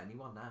be about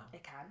anyone now.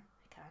 It can.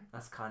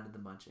 That's kind of the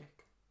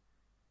magic.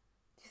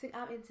 Do you think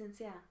I'm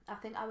insincere? I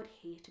think I would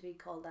hate to be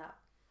called that.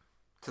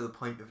 To the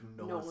point of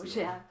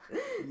nausea.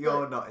 Nausea.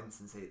 You're not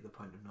insincere to the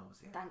point of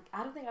nausea.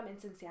 I don't think I'm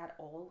insincere at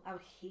all. I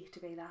would hate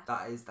to be that.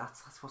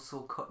 That's what's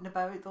so cutting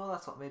about it though.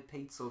 That's what made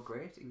Pete so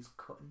great. He was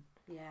cutting.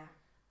 Yeah.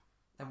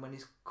 And when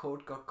his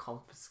code got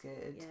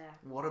confiscated, yeah.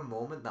 What a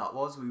moment that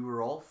was. We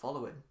were all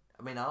following.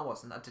 I mean, I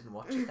wasn't. I didn't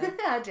watch it then.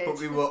 I did. But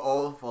we were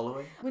all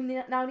following. We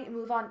now need to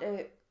move on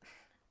to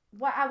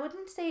what I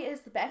wouldn't say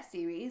is the best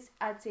series.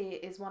 I'd say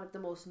it is one of the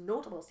most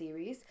notable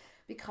series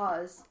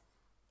because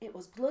it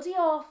was bloody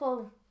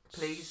awful.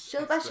 Please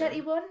Shilpa explain.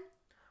 Shetty won.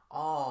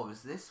 Oh,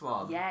 was this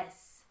one?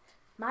 Yes.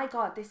 My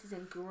God, this is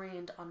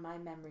ingrained on my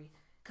memory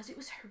because it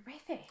was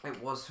horrific.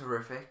 It was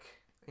horrific.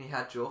 And you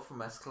had Joe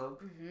from S Club.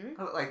 Mm-hmm.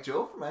 I look like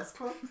Joe from S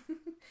Club.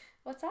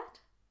 What's that?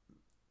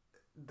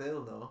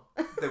 They'll know.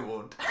 They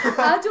won't.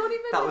 I don't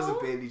even That know. was a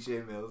Bailey J.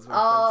 Mills reference.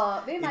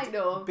 Oh, they might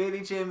know.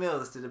 Bailey J.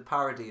 Mills did a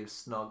parody of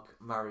Snog,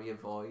 Marry,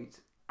 Avoid.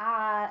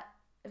 I've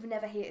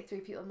never hated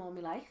three people more in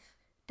my life.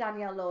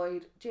 Danielle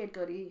Lloyd, Jade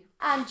Goody,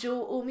 and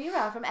Joe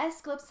O'Meara from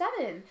S Club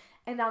 7.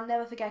 And I'll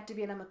never forget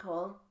Davina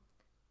McCall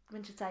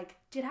when she's like,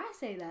 did I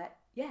say that?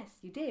 Yes,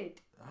 you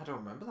did. I don't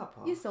remember that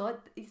part. You saw it.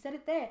 You said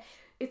it there.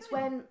 It's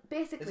when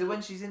basically. Is it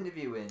when she's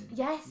interviewing?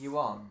 Yes. You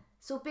on?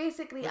 So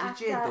basically, Was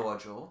after it Jade though or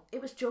Joe?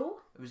 it was Joe.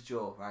 It was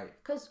Joe, right?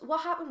 Because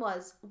what happened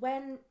was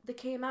when they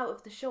came out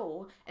of the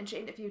show and she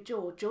interviewed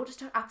Joe just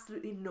took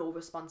absolutely no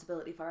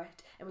responsibility for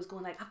it and was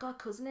going like, I've got a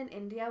cousin in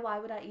India, why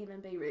would I even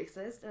be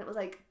racist? And it was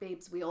like,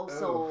 babes, we all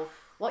saw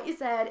what you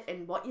said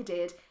and what you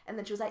did. And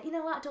then she was like, you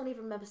know what, I don't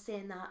even remember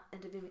saying that.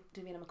 And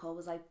Davina McCall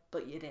was like,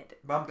 but you did.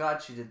 But I'm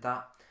glad she did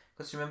that.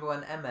 Because remember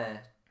when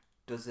Emma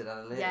does it at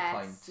a later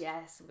point?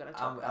 Yes, I'm going to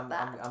talk about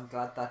that. I'm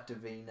glad that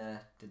Davina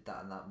did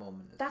that in that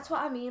moment. That's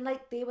what I mean.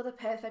 Like, they were the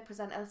perfect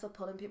presenters for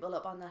pulling people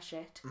up on their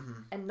shit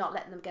and not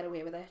letting them get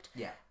away with it.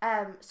 Yeah.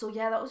 So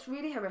yeah, that was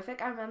really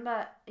horrific. I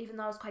remember, even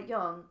though I was quite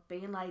young,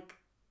 being like,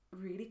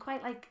 really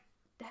quite like,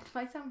 that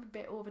might sound a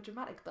bit over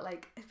dramatic, but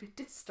like a bit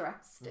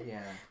distressed.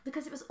 Yeah.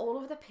 Because it was all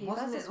over the papers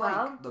Wasn't it as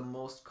well. like the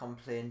most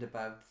complained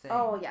about thing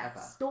Oh yes.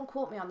 ever? Don't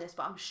quote me on this,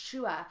 but I'm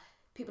sure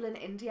people in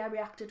India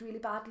reacted really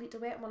badly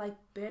to it and were like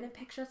burning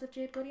pictures of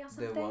Jade Goody or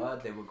something.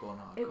 They were going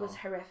hardcore. It was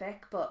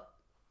horrific, but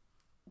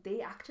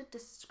they acted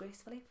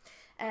disgracefully.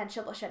 And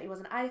Shilpa Shetty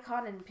was an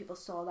icon and people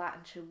saw that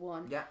and she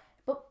won. Yeah.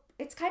 But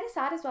it's kind of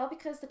sad as well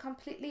because they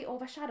completely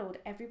overshadowed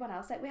everyone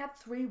else. Like, we had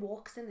 3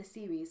 walks in the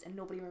series and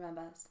nobody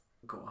remembers.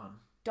 Go on.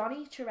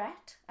 Donnie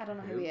Tourette, I don't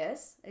know who he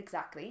is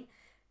exactly.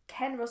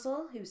 Ken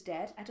Russell, who's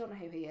dead, I don't know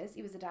who he is.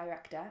 He was a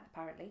director,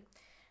 apparently.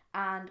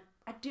 And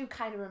I do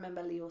kind of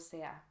remember Leo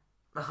Sayer.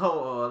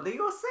 Oh,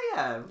 Leo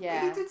Sayer.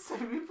 Yeah. He did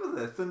Save Me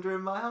Brother, Thunder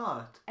in My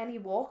Heart. And he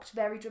walked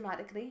very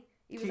dramatically.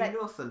 He was Do like,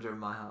 you know Thunder in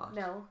My Heart?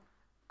 no.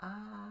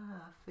 I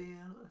feel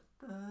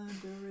a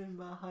thunder in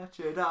my heart.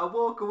 Should I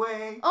walk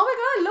away? Oh my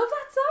god,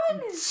 I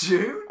love that song.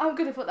 June? I'm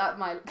going to put that in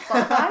my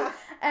Spotify.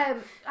 I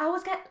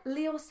always get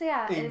Leo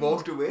Sayer. He and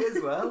walked away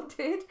as well.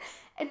 He did.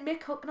 And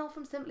Mick Hucknall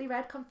from Simply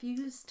Red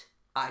confused.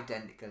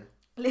 Identical.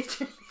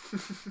 Literally.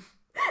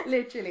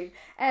 Literally.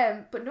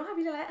 But no, I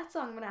really like that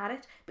song when I had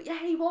it. But yeah,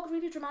 he walked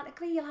really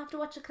dramatically. You'll have to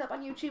watch the clip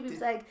on YouTube. He was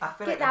like, I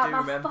feel get like I out do my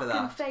remember fucking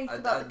that. face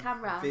about the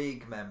camera.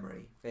 Vague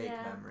memory.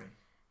 Yeah. Memory.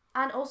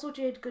 And also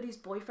Jade Goody's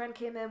boyfriend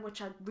came in,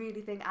 which I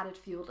really think added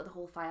fuel to the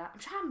whole fire. I'm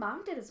sure her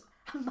mum did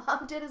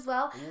as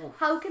well. Oof.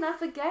 How can I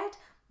forget?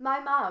 My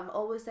mum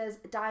always says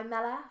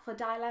Dimella for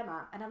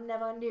dilemma, and I've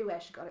never knew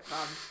where she got it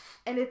from.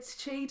 And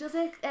she does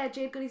it,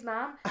 Jade Goody's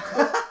mum.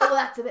 Oh,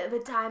 that's a bit of a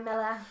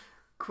Dimella.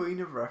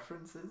 Queen of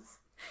references.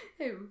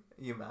 Who?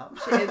 Your mum.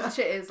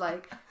 She is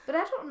like. But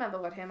I don't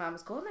remember what her mum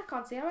was called, and I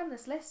can't see her on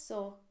this list,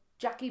 so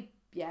Jackie.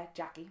 Yeah,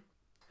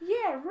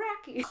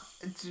 Racky.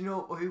 Do you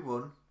know who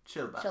won?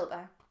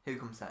 Shilpa. Who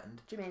comes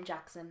second? Jermaine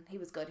Jackson. He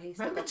was good. He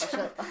stuck up for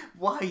Shilpa.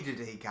 Why did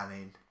he get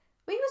in?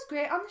 But he was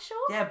great on the show.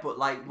 Yeah, but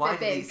like, why Bit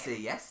did he big. say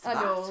yes to I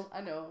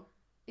that? know.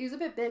 He was a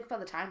bit big for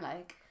the time,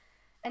 like.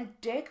 And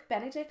Dick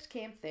Benedict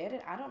came third,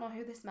 and I don't know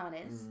who this man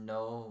is.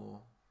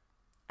 No.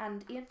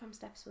 And Ian from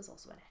Steps was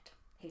also in it.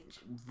 H.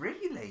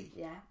 Really?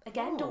 Yeah.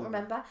 Again, Oh. don't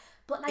remember.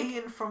 But like,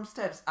 Ian from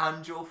Steps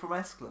and Joe from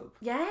S Club.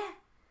 yeah.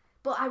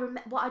 But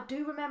what I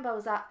do remember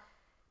was that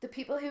the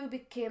people who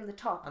became the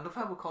top. I love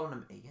how we're calling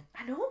him Ian.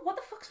 I know, what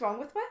the fuck's wrong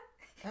with me?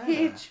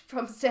 Yeah. H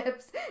from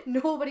Steps.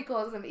 Nobody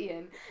calls him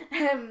Ian.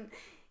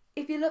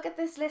 If you look at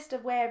this list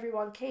of where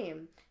everyone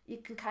came, you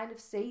can kind of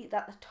see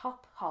that the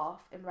top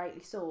half, and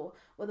rightly so,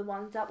 were the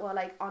ones that were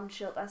like on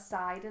Shilpa's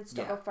side and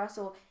stuck Yeah. up for us.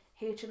 So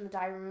H in the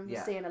diary room was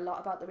Yeah. saying a lot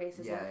about the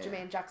racism. Yeah, yeah.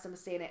 Jermaine Jackson was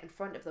saying it in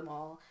front of them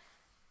all.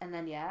 And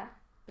then, yeah.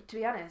 But to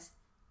be honest,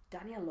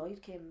 Danielle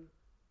Lloyd came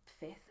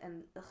 5th,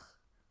 and ugh,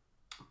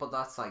 But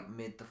that's like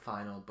mid the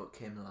final, but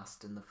came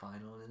last in the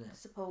final, isn't I it?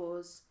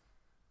 suppose.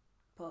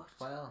 But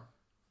Well,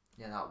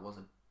 yeah, that was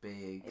a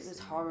big. it was series.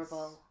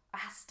 horrible. I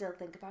still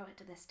think about it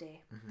to this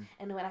day. Mhm.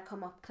 And when I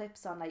come up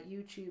clips on like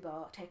YouTube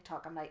or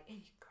TikTok, I'm like,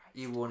 hey, Christ.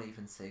 You won't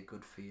even say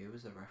 "good for you"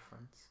 as a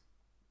reference.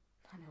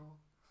 I know.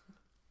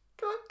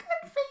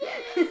 Good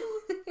for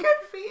you.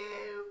 Good for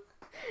you.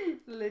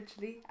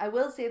 Literally. I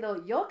will say though,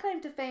 your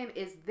claim to fame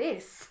is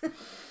this.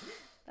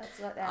 That's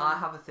what I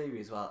have a theory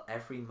as well.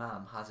 Every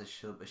mum has a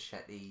Shilpa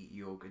Shetty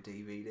yoga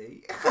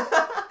DVD.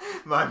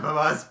 My mum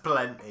has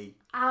plenty.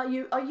 Are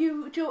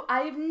you Joe?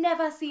 I've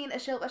never seen a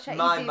Shilpa Shetty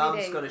My DVD.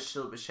 mum's got a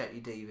Shilpa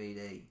Shetty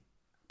DVD.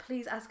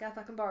 Please ask her if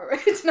I can borrow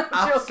it. No,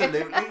 I'm joking.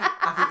 Absolutely.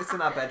 I think it's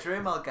in our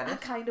bedroom. I'll get I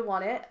it. kind of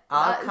want it.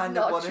 I That is kind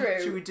not of want true.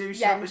 it. Should we do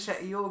Yes. Shilpa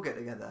Shetty yoga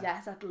together?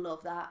 Yes, I'd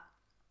love that.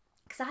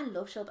 Because I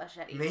love Shilpa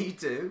Shetty. Me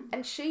too.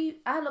 And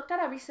I looked at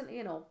her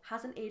recently,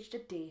 hasn't aged a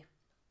day.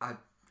 I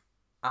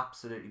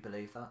absolutely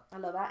believe that. I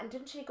love her. And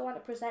didn't she go on to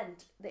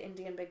present the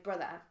Indian Big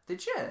Brother?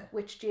 Did you?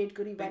 Which Jade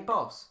Goody Big went...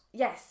 Boss.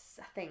 Yes,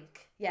 I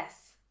think.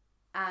 Yes.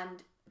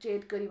 And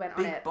Jade Goody went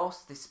on Big it.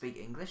 Boss, they speak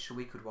English, so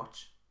we could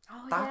watch.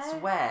 Oh, That's yeah.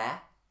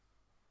 where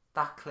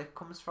that clip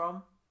comes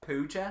from.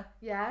 Pooja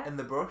Yeah. in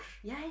the brush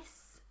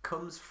Yes.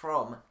 comes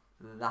from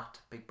that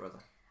Big Brother.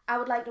 I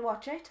would like to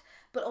watch it.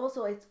 But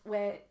also it's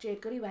where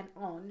Jade Goody went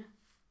on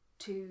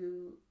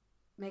to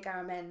make our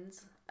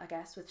amends, I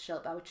guess, with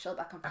Shilpa, which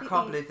Shilpa completely... I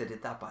can't believe they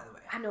did that, by the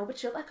way. I know, but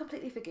Shilpa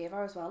completely forgave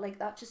her as well. Like,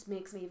 that just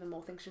makes me even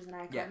more think she's an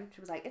icon. Yeah.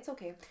 She was like, it's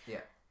okay. Yeah.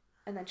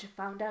 And then she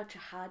found out she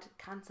had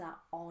cancer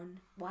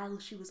while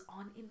she was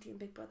on Indian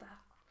Big Brother.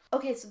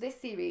 Okay, so this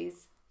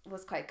series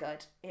was quite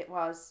good. It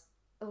was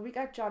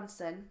Ulrika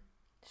Johnson,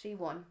 she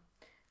won.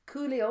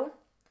 Coolio,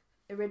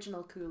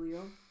 original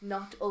Coolio,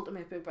 not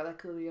Ultimate Big Brother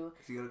Coolio.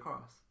 Has he got a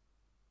cross?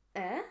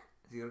 Eh? Has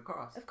he got a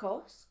cross? Of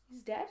course,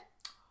 he's dead.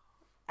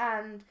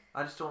 And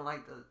I just don't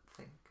like the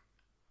thing.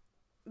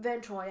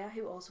 Vern Troyer,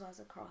 who also has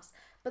a cross.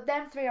 But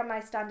them three are my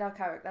standout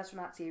characters from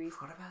that series.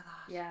 Forgot about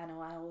that. Yeah, I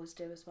know, I always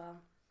do as well.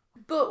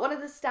 But one of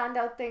the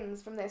standout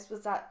things from this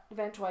was that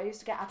Vern Troyer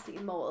used to get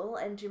absolutely mortal.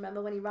 And do you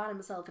remember when he ran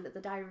himself into the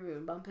diary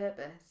room on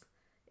purpose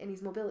in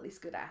his mobility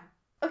scooter?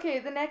 Okay,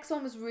 the next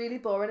one was really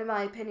boring in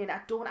my opinion.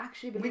 I don't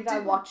actually believe I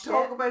watched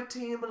talk it. about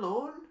Tina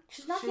Malone.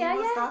 She's not she here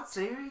was yet. that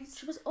series.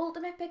 She was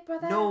Ultimate Big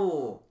Brother.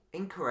 No,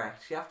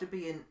 incorrect. You have to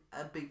be in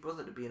a Big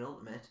Brother to be an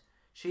Ultimate.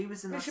 She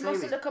was in But that she series.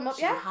 mustn't have come up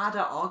she yet. had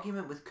an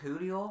argument with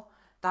Coolio.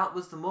 That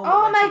was the moment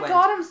Oh when she my went,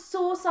 god, I'm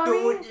so sorry.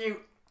 don't you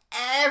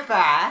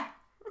ever...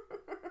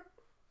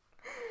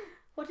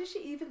 What did she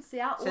even say?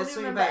 I Says only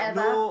something remember about,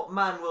 ever. no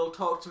man will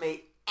talk to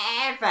me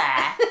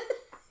ever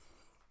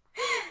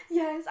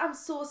Yes, I'm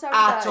so sorry,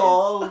 at guys.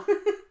 all.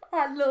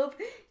 I love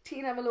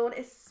Tina Malone,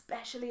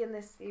 especially in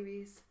this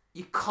series.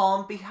 You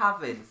can't be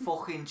having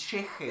fucking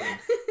chicken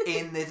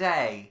in the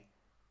day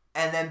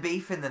and then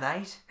beef in the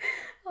night.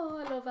 Oh,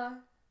 I love her.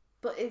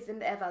 But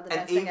isn't ever the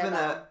And best thing even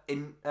ever.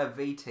 a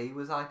VT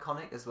was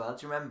iconic as well.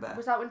 Do you remember?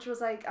 Was that when she was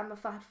like, I'm a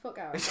fat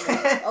fucker? Or something?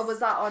 Yes. Or was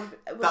that on...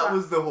 that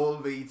was the whole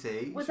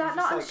VT. Was She that just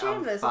not on like, I'm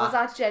Shameless? Or was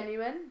fat. that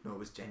genuine? No, it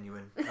was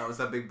genuine. That was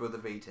her Big Brother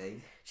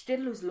VT. She did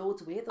lose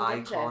loads of weight though,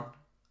 didn't she? Icon.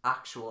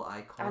 Actual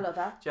icon. I love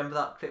her. Do you remember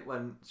that clip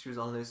when she was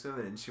on Loose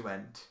Women and she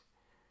went,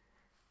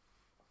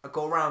 I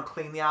go around,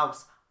 clean the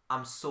house.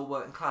 I'm so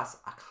working class.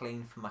 I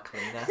clean for my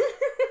cleaner.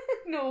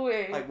 No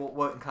way. Like, what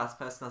working class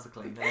person has a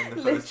cleaner in the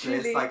first place?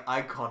 Literally. Like,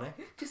 iconic.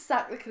 Just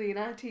sack the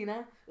cleaner,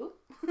 Tina. Ooh.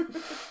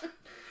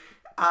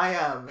 I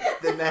am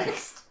the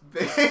next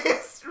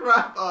biggest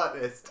rap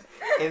artist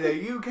in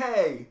the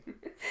UK.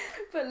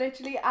 But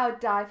literally, I'd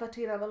die for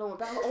Tina Malone.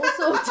 But I'm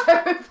also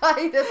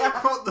terrified of her.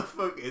 What the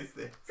fuck is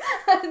this?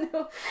 I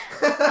know.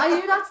 Are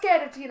you not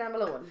scared of Tina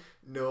Malone?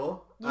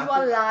 No. You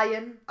are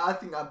lying. I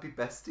think I'd be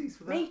besties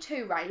with her. Me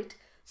too, right?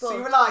 So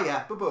you're a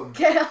liar. Ba-boom.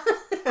 Get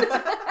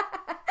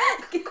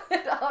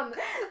on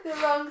the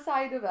wrong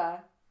side of her.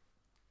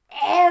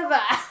 Ever.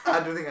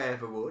 I don't think I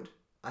ever would.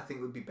 I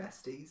think we'd be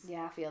besties.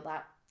 Yeah, I feel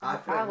that. I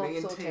feel like me hope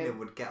and so Tina too.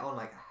 would get on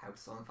like a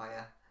house on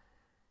fire.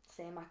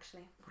 Same,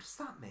 actually. What does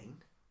that mean?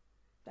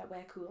 That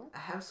we're cool. A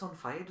house on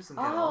fire doesn't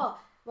get on. Oh,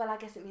 well, I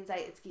guess it means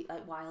like it's keep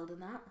like wild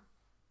and that.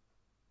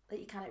 Like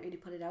you can't really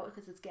put it out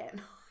because it's getting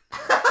on.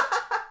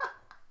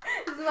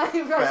 This is my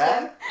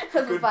impression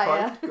of a Good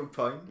fire. point. Good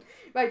point.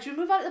 Right, should we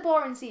move on to the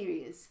boring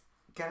series?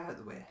 Get out of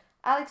the way.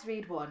 Alex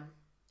Reid won.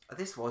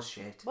 This was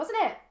shit. Wasn't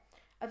it?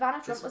 Ivana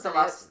Trump This was was the in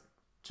last it.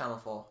 Channel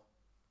 4.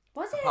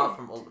 Was Apart it?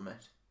 from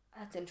Ultimate.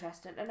 That's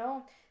interesting to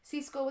know.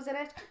 Cisco was in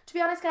it. To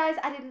be honest, guys,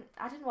 I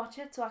didn't watch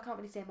it, so I can't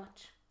really say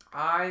much.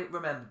 I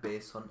remember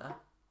Base Hunter.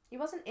 He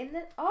wasn't in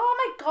it.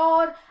 Oh my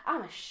god,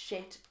 I'm a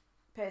shit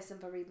person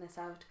for reading this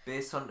out.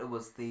 Base Hunter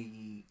was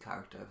the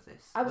character of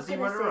this. I was he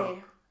gonna runner-up?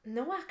 say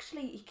no.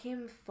 Actually, he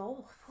came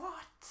fourth.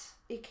 What?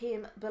 He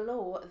came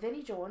below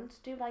Vinnie Jones.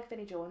 Do you like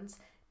Vinnie Jones?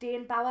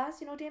 Dane Bowers,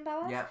 you know Dane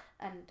Bowers? Yeah.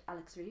 And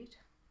Alex Reid.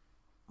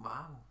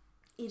 Wow.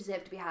 He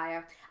deserved to be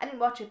higher. I didn't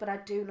watch it, but I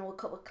do know a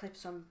couple of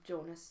clips from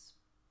Jonas.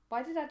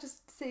 Why did I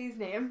just say his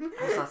name?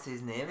 Because that's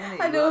his name, isn't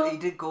it? I know. He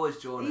did go as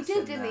Jonas. He did,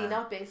 in, didn't he?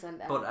 Not Base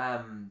Hunter. But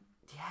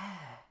yeah.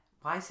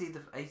 Why is he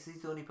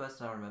the only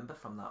person I remember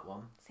from that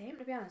one? Same,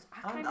 to be honest.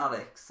 And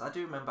Alex. I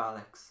do remember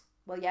Alex.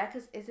 Well, yeah,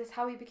 because is this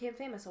how he became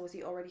famous, or was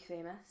he already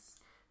famous?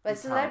 But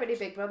This Celebrity helped.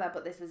 Big Brother,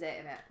 but this is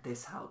it, innit?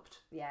 This helped.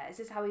 Yeah, is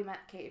this how he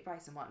met Katie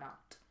Price and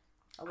whatnot?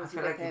 Or I was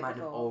feel with like he her might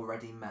before? have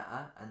already met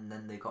her and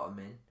then they got him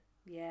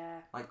in. Yeah.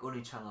 Like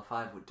only Channel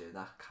 5 would do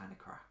that kind of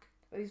crack.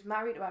 Well, he was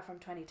married to her from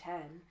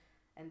 2010,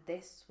 and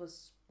this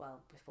was,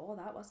 well, before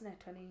that, wasn't it?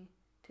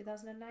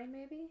 2009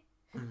 maybe?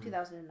 Mhm.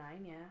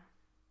 2009, yeah.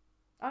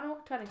 Oh no,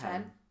 2010.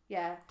 10.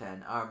 Yeah.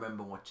 Then I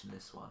remember watching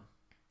this one.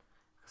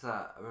 Because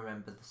I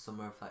remember the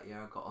summer of that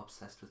year I got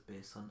obsessed with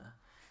Base Hunter.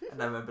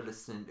 And I remember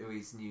listening to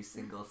his new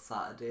single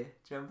Saturday.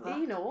 Do you remember that?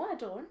 You know, I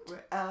don't.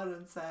 We're out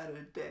on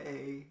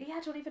Saturday. Yeah,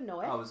 I don't even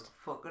know it. I was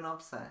fucking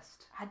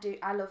obsessed. I do.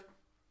 I love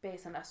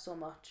Bass Hunter so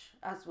much,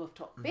 as we've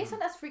talked. Bass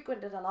Hunter's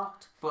frequented a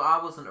lot. But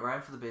I wasn't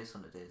around for the Bass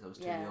Hunter days. I was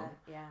too young.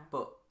 Yeah.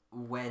 But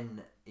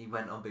when he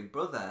went on Big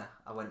Brother,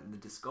 I went in the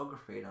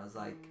discography and I was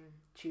like,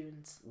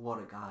 tunes. what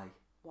a guy.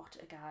 What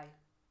a guy.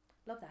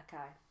 Love that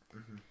guy.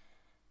 Mm-hmm.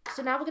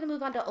 So now we're going to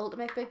move on to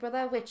Ultimate Big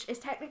Brother, which is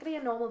technically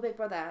a normal Big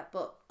Brother,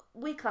 but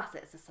we class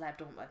it as a celeb,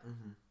 don't we?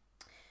 Mm-hmm.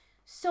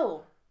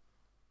 So,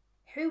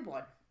 who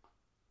won?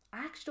 I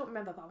actually don't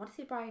remember, but I want to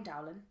say Brian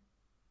Dowling.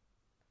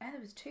 There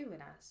was 2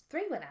 winners.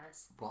 3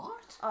 winners.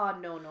 What? Oh,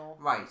 no.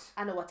 Right.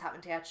 I know what's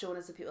happened here. It's shown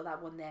us the people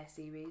that won their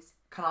series.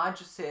 Can I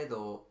just say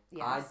though,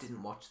 Yes. I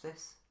didn't watch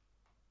this.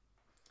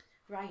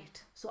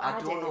 Right. So I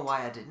did. don't know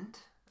why I didn't.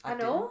 I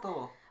know. Didn't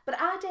though. But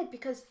I did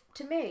because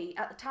to me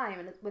at the time,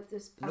 and with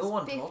this, I No was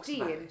one 15, talks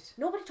about it.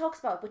 Nobody talks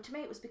about it. But to me,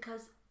 it was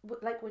because,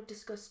 like we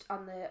discussed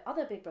on the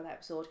other Big Brother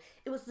episode,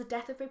 it was the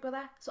death of Big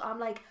Brother. So I'm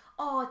like,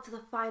 oh, it's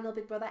the final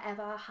Big Brother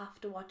ever. I have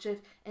to watch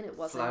it, and it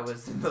wasn't.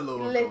 Flowers in the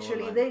logo.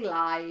 Literally, like. they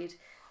lied.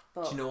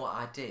 But Do you know what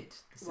I did?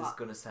 This What? is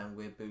going to sound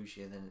way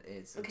bougier than it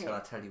is Okay. until I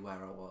tell you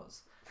where I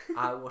was.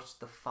 I watched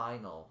the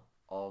final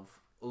of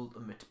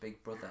Ultimate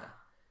Big Brother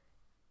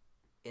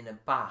in a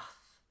bath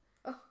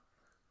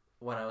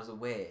when I was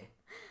away,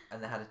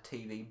 and they had a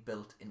TV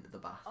built into the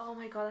bath. oh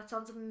my god, that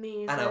sounds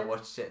amazing. And I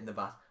watched it in the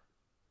bath.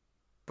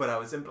 But I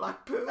was in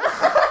Blackpool.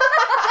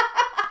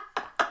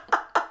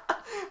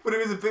 But it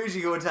was a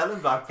bougie hotel in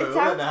Blackpool, It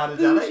sounds and I had a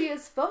bougie deli.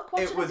 as fuck.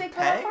 Watching It a was Big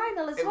peng. Brother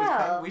final as It was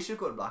well. peng. We should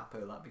go to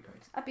Blackpool. That'd be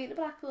great. I've been to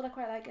Blackpool. I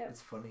quite like it.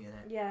 It's funny, isn't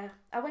it? Yeah,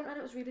 I went when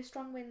it was really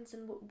strong winds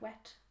and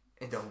wet.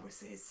 It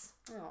always is.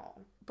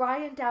 Oh,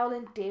 Brian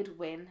Dowling did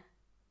win.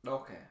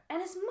 Okay.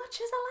 And as much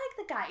as I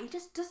like the guy, he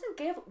just doesn't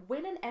give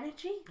winning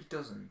energy. He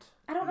doesn't.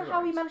 I don't know You're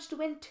how he right. managed to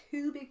win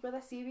 2 Big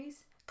Brother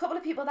series. A couple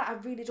of people that I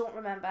really don't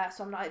remember,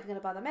 so I'm not even going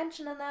to bother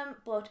mentioning them,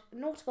 but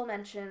notable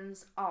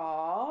mentions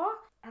are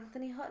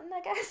Anthony Hutton,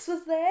 I guess,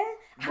 was there.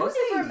 I don't Was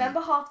even he?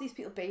 remember half these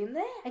people being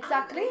there.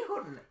 Exactly. Anthony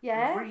Hutton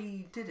Yeah.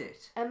 redid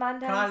it.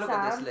 Amanda Can I and look Sam.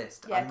 at this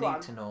list? Yeah, I go need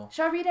on. to know.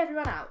 Shall I read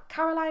everyone out?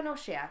 Caroline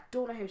O'Shea,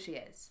 don't know who she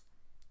is.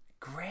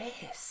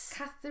 Grace.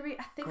 Catherine,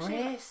 I think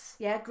Grace.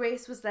 Yeah,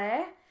 Grace was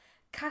there.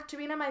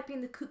 Katerina might be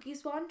in the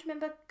cookies one. Do you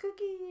remember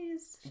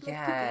cookies? She loved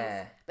Yeah.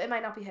 cookies. But it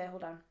might not be her.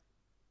 Hold on.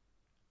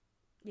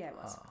 Yeah, it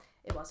was. Oh.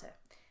 It was her.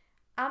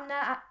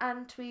 Amna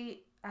Antwi.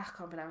 I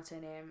can't pronounce her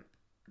name.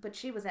 But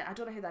she was in. I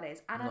don't know who that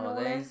is. Anna No,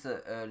 Nolan. these are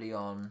early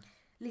on.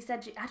 Lisa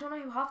I don't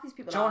know who half these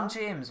people John are.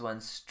 James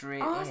went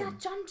straight Oh, in. is that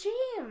John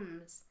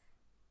James?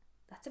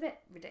 That's a bit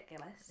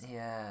ridiculous.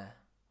 Yeah.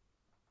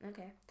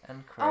 Okay.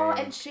 And Craig. Oh,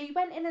 and she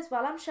went in as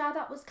well. I'm sure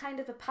that was kind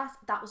of a pass.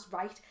 That was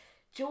right.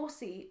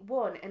 Josie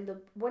won, and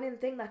the winning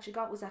thing that she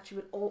got was that she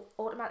would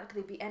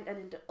automatically be entered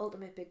into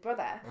Ultimate Big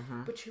Brother,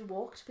 but she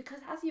walked because,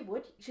 as you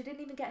would, she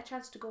didn't even get a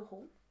chance to go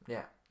home.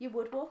 Yeah. You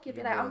would walk. You'd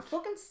be You like, I'm would.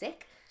 fucking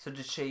sick. So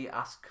did she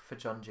ask for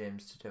John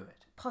James to do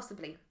it?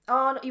 Possibly.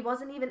 Oh, no, he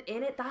wasn't even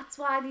in it. That's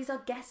why these are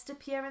guest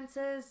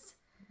appearances.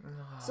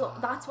 So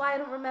that's why I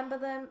don't remember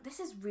them. This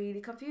is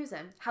really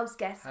confusing. House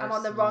guests. I'm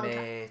on the wrong.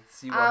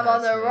 Housemates. You were I'm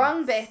on the wrong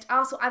housemates. bit.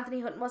 Also,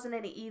 Anthony Hutton wasn't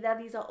in it either.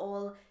 These are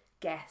all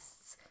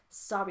guests.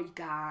 Sorry,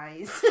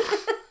 guys.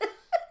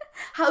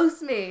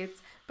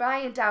 Housemates.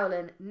 Brian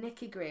Dowling,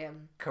 Nikki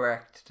Graham,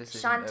 Correct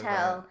decision.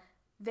 Chantel,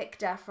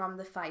 Victor from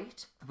The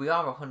Fight. We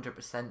are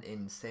 100%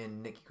 in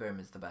saying Nikki Graham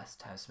is the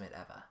best housemate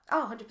ever.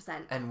 Oh,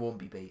 100%. And won't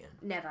be beaten.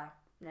 Never.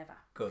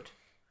 Good.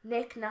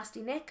 Nick,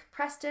 Nasty Nick,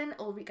 Preston,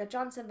 Ulrika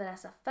Johnson,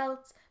 Vanessa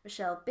Feltz,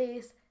 Michelle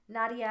Bass,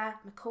 Nadia,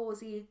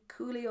 McCausey,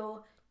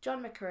 Coolio,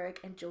 John McCurg,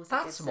 and Josie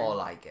That's Gibson. more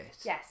like it.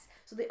 Yes.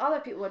 So the other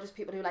people were just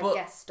people who But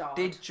guest starred.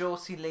 Did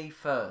Josie leave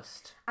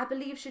first? I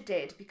believe she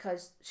did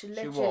because she She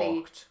literally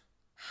walked.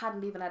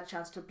 hadn't even had a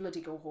chance to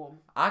bloody go home.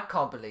 I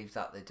can't believe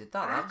that they did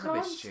that. I That was a bit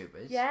can't.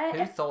 stupid. Yeah, Who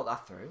it- thought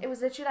that through? It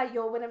was literally like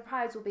your winning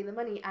prize will be the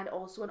money and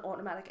also an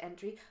automatic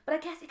entry. But I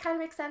guess it kind of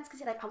makes sense because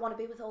you're like, I want to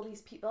be with all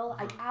these people.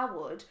 Like I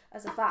would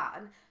as a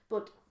fan.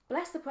 But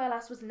bless the poor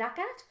lass was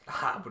knackered.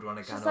 I would want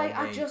to go She's on like,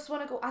 me. I just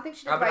want to go. I think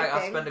she did I'd the be right like, I'll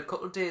thing. spend a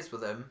couple of days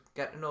with them,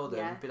 get to know them,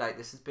 Yeah. be like,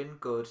 this has been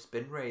good, it's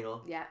been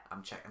real. Yeah.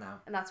 I'm checking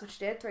out. And that's what she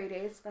did. 3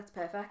 days. That's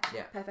perfect.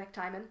 Yeah. Perfect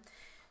timing.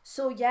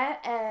 So yeah,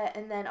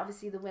 and then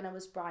obviously the winner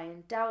was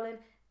Brian Dowling.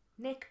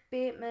 Nick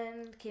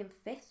Bateman came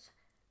 5th.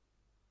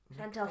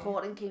 Chantal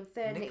Horton came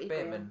 3rd. Nick Nikki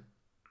Bateman. Graham.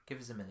 Give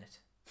us a minute.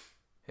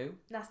 Who?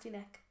 Nasty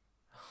Nick.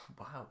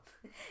 Wow.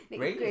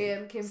 Nikki Really?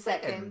 Graham came 2nd.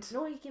 Second?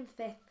 No, he came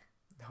 5th.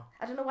 No.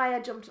 I don't know why I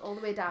jumped all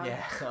the way down.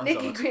 Yeah.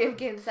 Nikki I'm Graham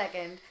came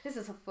 2nd. This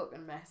is a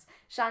fucking mess.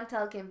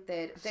 Chantal came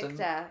 3rd. So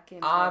Victor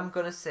came 4th. I'm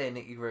going to say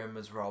Nikki Graham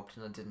was robbed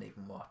and I didn't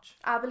even watch.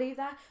 I believe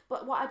that.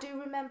 But what I do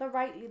remember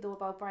rightly though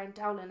about Brian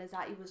Dowling is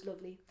that he was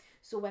lovely.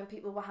 So when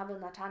people were having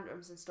their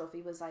tantrums and stuff,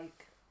 he was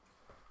like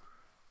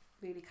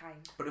really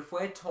kind. But if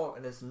we're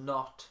talking as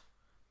not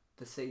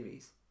the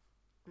series,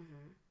 I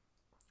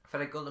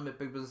feel like Ultimate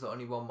Big Brother's the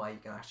only one where you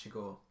can actually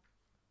go,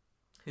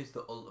 Who's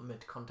the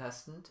ultimate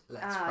contestant?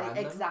 Let's crown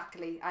them.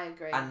 Exactly. I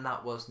agree. And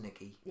that was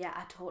Nikki. Yeah,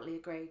 I totally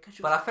agree.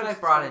 But I feel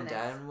like Brian and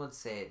Dylan would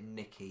say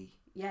Nikki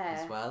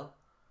as well.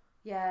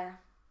 Yeah.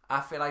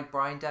 I feel like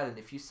Brian Dylan,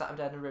 if you sat him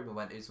down in a room and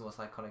went, who's the most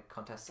iconic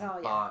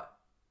contestant,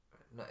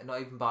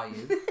 not even by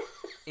you,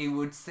 he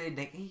would say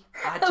Nikki.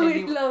 I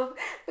would love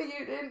for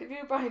you to interview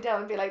Brian Dylan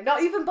and be like,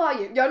 not even by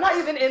you. You're not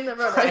even in the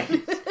room. Right.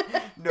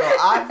 No,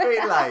 I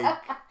feel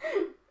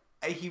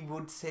like he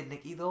would say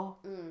Nikki though.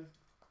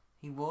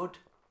 He would.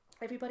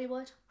 Everybody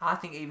would. I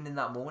think even in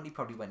that moment he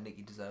probably went,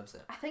 Nikki deserves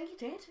it. I think he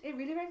did. It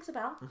really rings a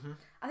bell.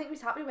 I think he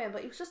was happy with him,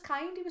 but he was just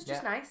kind. He was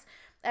just nice.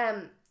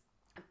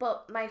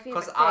 But my favourite thing...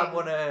 Because I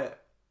want to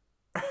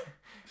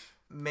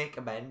make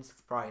amends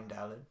with Brian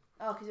Dylan.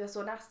 Oh, because you were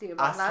so nasty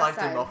about I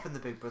slagged him off in the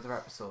Big Brother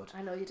episode.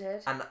 I know you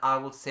did. And I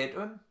will say to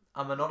him,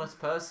 I'm an honest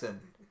person.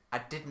 I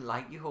didn't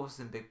like you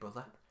hosting Big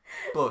Brother.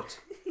 But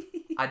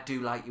I do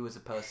like you as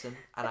a person,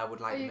 and I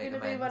would like to make amends. Are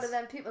you going to be one of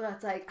them people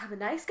that's like, I'm a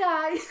nice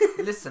guy?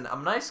 Listen,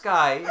 I'm a nice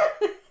guy,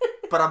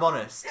 but I'm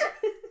honest.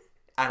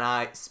 And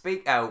I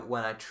speak out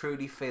when I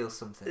truly feel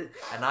something.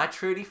 And I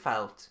truly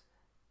felt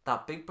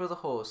that Big Brother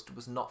host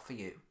was not for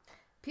you.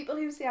 People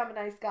who say I'm a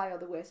nice guy are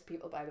the worst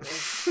people, by the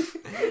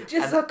way.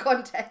 Just for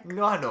context.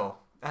 No, I know.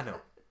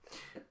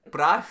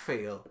 But I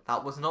feel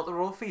that was not the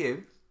role for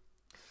you.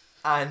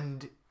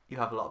 And you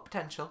have a lot of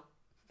potential.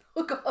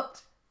 Oh,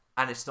 God.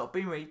 And it's not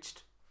been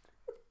reached.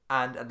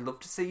 And I'd love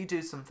to see you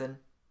do something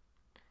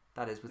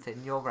that is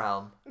within your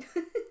realm.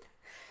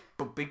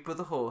 But Big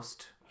Brother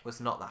host was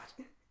not that.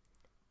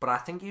 But I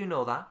think you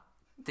know that,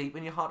 deep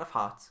in your heart of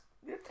hearts.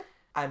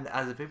 And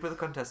as a Big Brother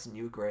contestant,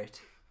 you were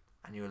great.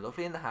 And you were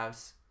lovely in the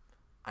house.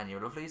 And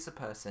you're lovely as a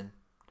person.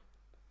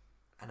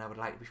 And I would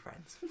like to be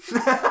friends.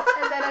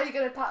 And then are you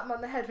going to pat him on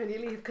the head when you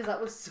leave? Because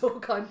that was so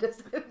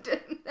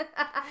condescending.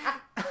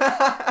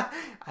 I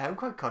am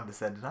quite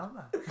condescending, aren't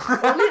I?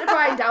 Only to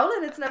Brian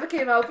Dowling. It's never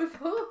came out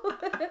before.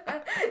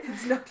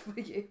 It's not for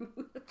you.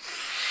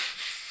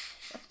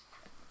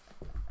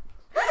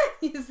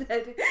 You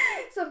said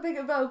something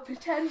about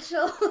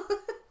potential.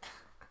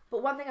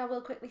 But one thing I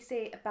will quickly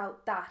say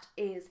about that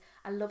is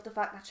I love the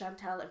fact that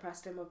Chantel and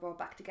Preston were brought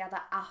back together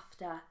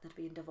after they'd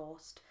been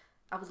divorced.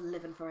 I was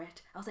living for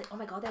it. I was like, oh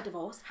my God, they're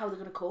divorced. How are they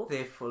going to cope?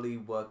 They fully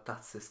worked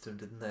that system,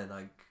 didn't they?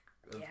 Like,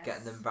 of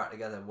getting them back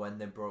together when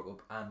they broke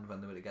up and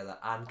when they were together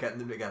and getting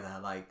them together.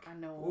 Like, I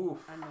know. Oof,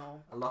 I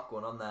know. A lot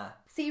going on there.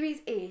 Series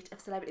 8 of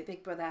Celebrity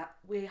Big Brother.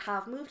 We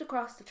have moved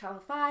across to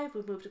Channel 5.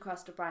 We've moved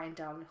across to Brian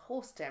Down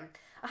hosting.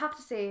 I have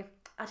to say,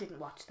 I didn't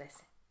watch this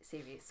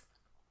series.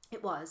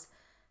 It was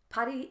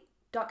Paddy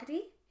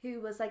Doherty,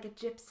 who was like a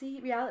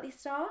gypsy reality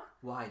star.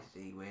 Why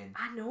did he win?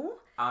 I know.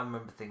 I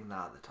remember thinking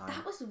that at the time.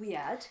 That was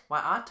weird.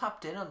 Well, I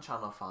tapped in on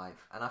Channel 5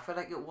 and I feel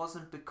like it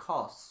wasn't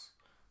because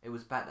it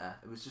was better.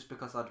 It was just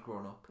because I'd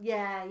grown up.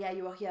 Yeah,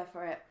 you were here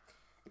for it.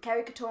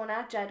 Kerry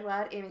Katona,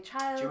 Jedward, Amy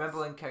Childs. Do you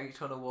remember when Kerry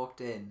Katona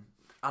walked in?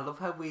 I love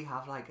how we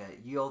have like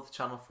you're the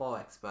Channel 4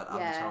 expert, I'm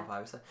the Channel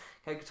 5 expert.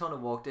 Kerry Katona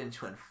walked in,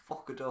 she went,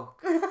 fuck a duck.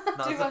 And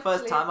that was the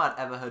first time I'd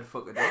ever heard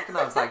fuck a duck, and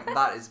I was like,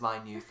 that is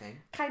my new thing.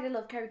 Kind of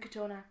love Kerry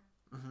Katona.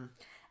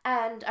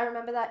 And I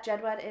remember that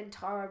Jedward and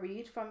Tara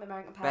Reid from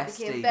American Pie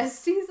became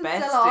besties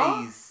and still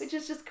are, which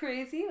is just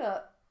crazy,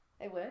 but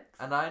it works.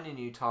 And I only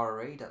knew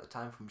Tara Reid at the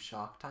time from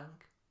Shark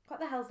Tank. What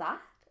the hell's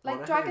that?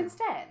 Like Dragon's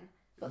Den?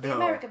 But the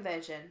American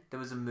version. There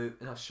was a movie,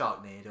 no,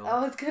 Sharknado.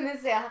 I was going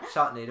to say.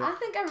 Sharknado. I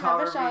think I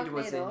remember Sharknado. Tara Reid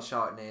was in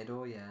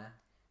Sharknado, yeah.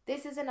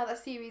 This is another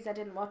series I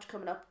didn't watch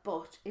coming up,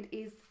 but it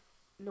is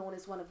known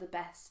as one of the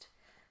best.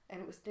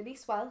 And it was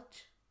Denise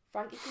Welch,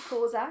 Frankie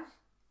Kokoza.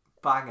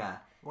 Banger.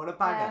 What a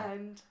banger.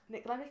 And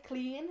Nicola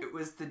McLean. It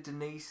was the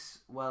Denise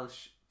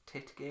Welch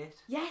Titgate.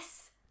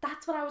 Yes,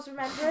 that's what I was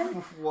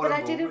remembering. But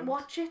I didn't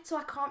watch it, so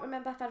I can't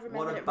remember if I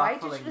remembered it right.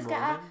 Did she just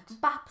get her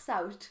baps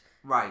out?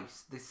 Right,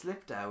 they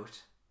slipped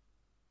out.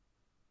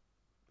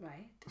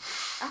 Right.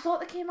 I thought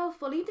they came out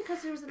fully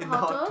because there was in the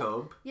hot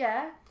tub.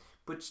 Yeah.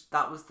 But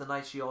that was the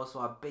night she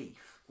also had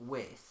beef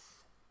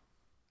with...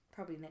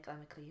 Probably Nicola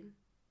McLean.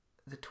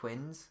 The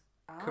twins.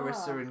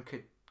 Carissa and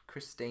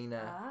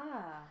Christina.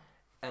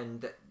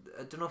 And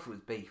I don't know if it was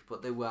beef,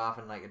 but they were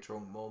having like a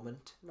drunk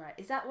moment. Right.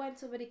 Is that when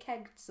somebody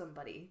kegged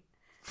somebody?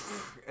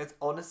 It's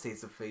honestly,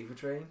 it's a fever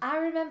dream. I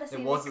remember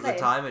seeing it was at the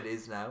time, it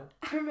is now.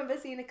 I remember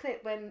seeing a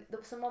clip when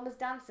someone was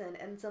dancing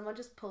and someone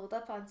just pulled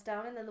their pants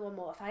down and then they were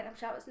mortified. I'm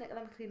sure it was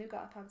Nicola McLean who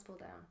got her pants pulled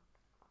down.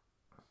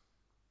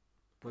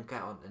 We'll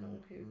get on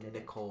to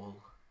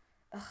Nicole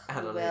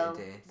at a later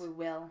date. We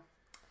will.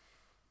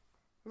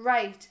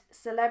 Right,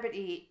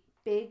 Celebrity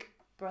Big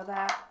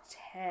Brother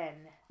 10.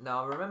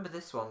 Now, I remember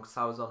this one because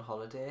I was on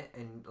holiday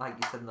and like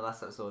you said in the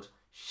last episode,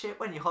 shit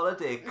when your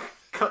holiday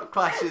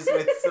clashes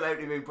with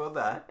Celebrity Big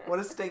Brother. What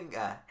a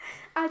stinker.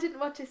 I didn't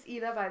watch this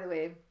either, by the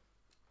way.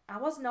 I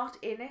was not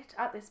in it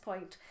at this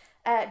point.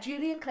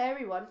 Julie and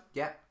Clary won.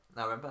 Yeah,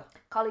 I remember.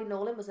 Colleen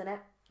Nolan was in it.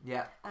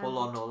 Yeah,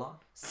 Nolan.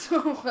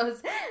 So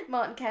was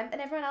Martin Kemp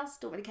and everyone else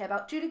don't really care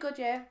about. Julie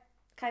Goodyear,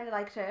 kind of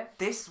liked her.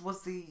 This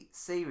was the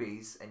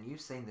series, and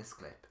you've seen this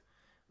clip,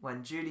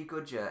 when Julie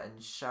Goodyear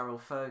and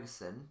Cheryl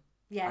Ferguson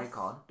Yes.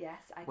 Icon. Yes,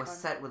 Icon. were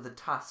set with the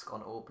task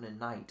on opening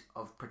night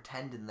of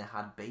pretending they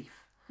had beef.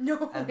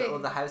 No And way. the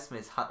other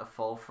housemates had to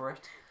fall for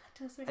it.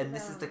 Just ring And the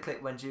this is bell. the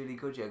clip when Julie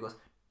Goodyear goes,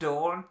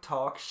 "Don't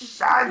talk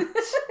shit."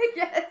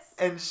 Yes.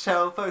 And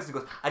Cheryl Ferguson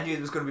goes, "I knew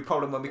there was going to be a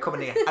problem when we come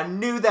in here. I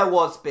knew there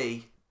was,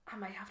 B." I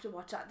might have to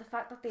watch that. The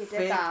fact that they did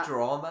Fake that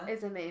drama.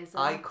 is amazing.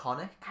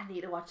 Iconic. I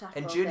need to watch that.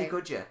 And full Julie thing.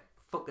 Goodyear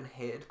fucking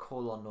hated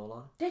Colon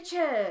Nolan. Did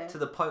you? To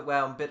the point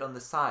where on Bit on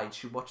the Side,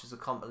 she watches a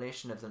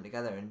compilation of them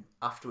together, and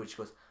afterwards she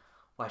goes,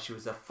 "Why, she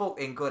was a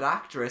fucking good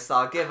actress,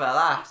 I'll give her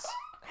that."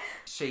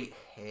 She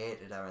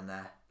hated her in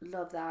there.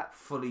 Love that.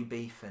 Fully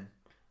beefing.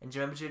 And do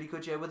you remember Julie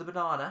Goodyear with a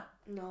banana?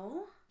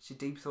 No. She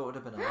deep-throated a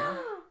banana.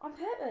 On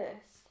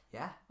purpose.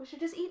 Yeah. Was she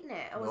just eating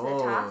it, or was No,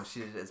 it a task? she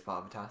did it as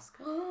part of a task.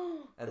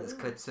 And there's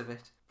clips of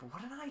it. But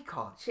what an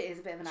icon. She is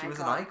a bit of an icon. She was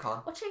an icon.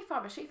 What's she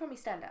from? Is she from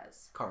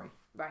EastEnders? Corrie.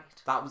 Right.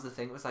 That was the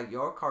thing. It was like,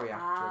 you're a Corrie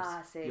actress. Ah,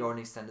 I see. You're an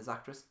EastEnders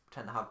actress.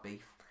 Pretend to have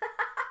beef.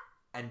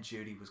 And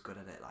Judy was good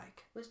at it,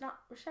 like. Was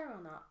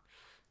Cheryl not?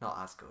 Not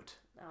as good.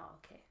 Oh,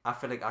 okay. I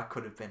feel like I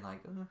could have been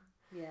like, "Ugh."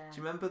 Yeah. Do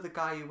you remember the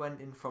guy who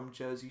went in from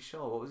Jersey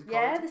Shore? What was he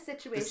Yeah, called? The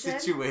Situation. The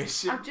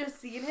Situation. I've just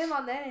seen him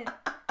on there.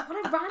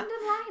 What a random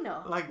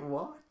lineup. Like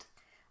what?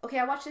 Okay,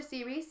 I watched the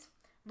series.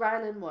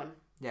 Rylan won.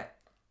 Yeah.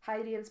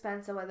 Heidi and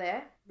Spencer were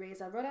there.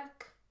 Reza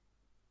Ruddock.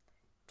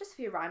 Just a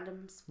few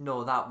randoms.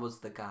 No, that was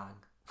the gang.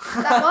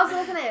 That was,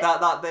 wasn't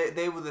it?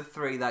 They were the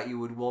three that you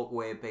would walk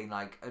away being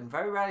like, and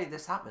very rarely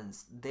this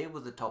happens. They were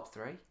the top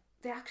three.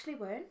 They actually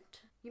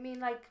weren't. You mean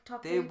like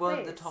top They three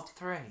weren't the placed? top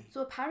three.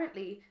 So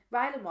apparently,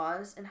 Rylan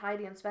was, and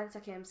Heidi and Spencer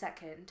came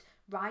second.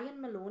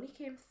 Ryan Maloney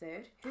came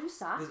third. Who's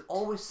that? There's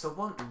always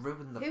someone to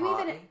ruin the Who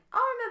party. even?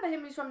 I remember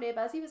him. He was from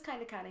Neighbours. He was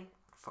kind of canny.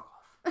 Fuck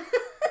off.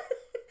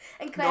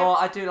 And Claire. No,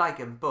 I do like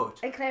him, but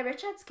And Claire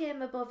Richards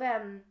came above.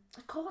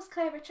 Of course,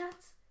 Claire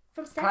Richards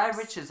from Steps. Claire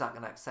Richards I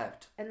can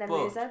accept. And then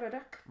but Reza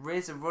Ruddock.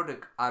 Razor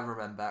Ruddock I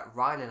remember.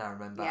 Rylan I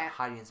remember. Yeah.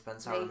 Heidi and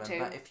Spencer I Me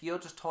remember. too. If you're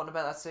just talking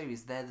about that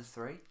series, they're the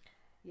three.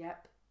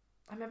 Yep.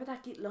 I remember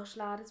that Geet Lush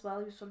lad as well.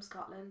 He was from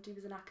Scotland. He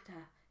was an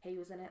actor. He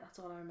was in it. That's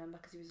all I remember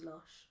because he was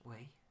lush.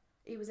 Wait.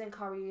 He was in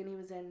Corrie and he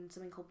was in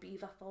something called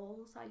Beaver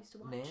Falls. I used to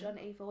watch Name? on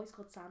Evo. He's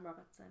called Sam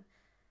Robertson.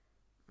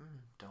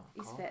 Don't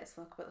He's call. fit as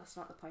fuck, but that's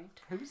not the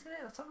point. Who was in it?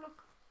 Let's have a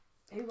look.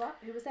 Who what?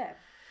 Who was there?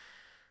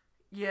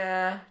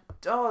 Yeah.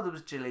 Oh, there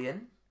was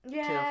Gillian.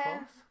 Yeah.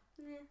 Tearforth.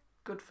 Yeah.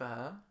 Good for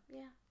her.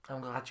 Yeah.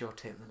 I'm glad you're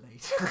taking the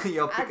lead.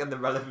 You're picking the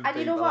relevant And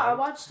you know people what? I out.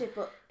 watched it,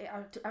 but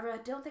I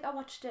don't think I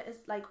watched it as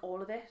like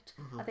all of it.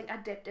 Mm-hmm. I think I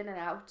dipped in and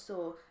out,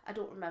 so I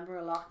don't remember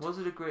a lot. Was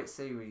it a great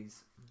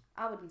series?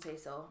 I wouldn't say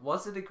so.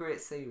 Was it a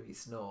great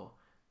series? No.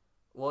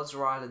 Was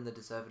Rylan the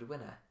deserved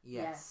winner?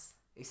 Yes.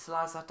 He still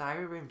has that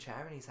diary room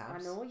chair in his house.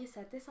 I know you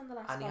said this on the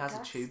last. And he podcast. has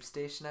a tube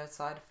station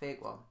outside, a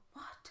fake one.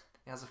 What?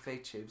 He has a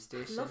fake tube I'd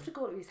station. love to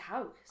go to his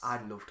house.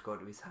 I'd love to go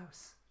to his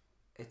house.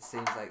 It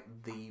seems like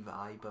the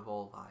vibe of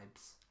all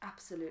vibes.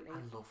 Absolutely.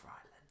 I love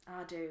Rylan.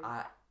 I do.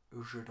 I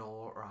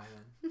adore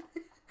Rylan.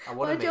 I want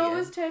Why to do meet you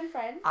always him. turn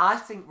friends? I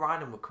think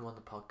Rylan would come on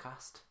the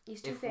podcast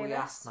He's too if famous. we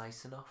asked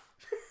nice enough.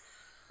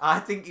 I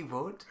think he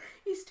would.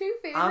 He's too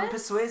famous. I'm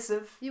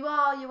persuasive. You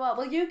are.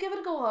 Well, you give it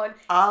a go on.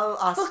 I'll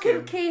ask Fucking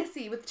him.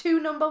 Casey with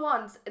 2 number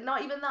 1s.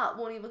 Not even that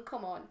won't even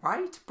come on.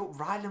 Right, but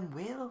Rylan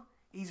will.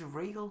 He's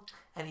real,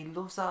 and he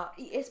loves our.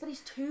 He is, but he's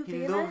too He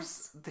famous.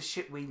 loves the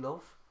shit we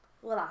love,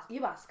 Well,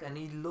 you ask him. and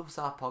he loves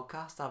our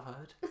podcast. I've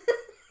heard.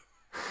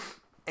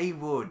 He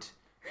would.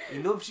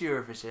 He loves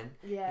Eurovision.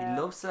 Yeah.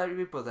 He loves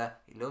Celebrity Big Brother.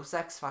 He loves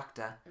X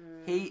Factor.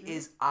 He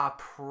is our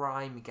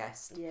prime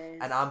guest, Yes.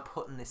 and I'm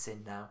putting this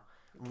in now.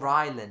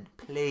 Rylan,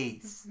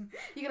 please.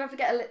 You're gonna have to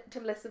get to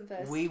listen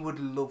first. We would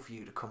love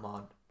you to come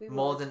on. We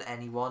More would. than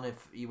anyone,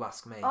 if you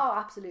ask me. Oh,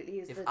 absolutely.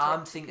 Is if the I'm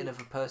tip to thinking of a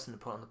peak. person to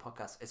put on the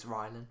podcast, it's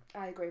Rylan.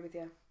 I agree with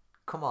you.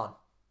 Come on.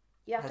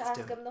 You have Let's to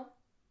do ask it. him though.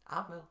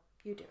 I will.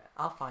 You do it.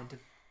 I'll find him.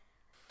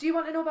 Do you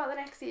want to know about the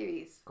next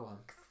series? Go on.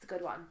 'Cause it's a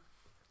good one.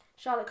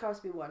 Charlotte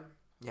Crosby won,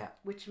 Yeah.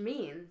 which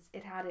means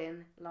it had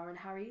in Lauren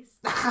Harris.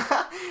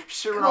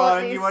 Sharon,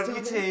 Courtney you want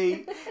your Stone.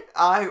 tea?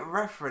 I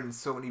reference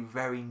so many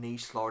very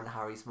niche Lauren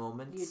Harris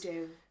moments. You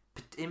do.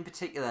 In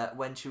particular,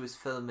 when she was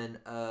filming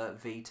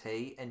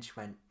VT and she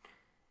went,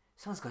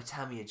 "Someone's got to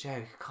tell me a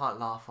joke. I can't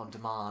laugh on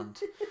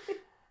demand."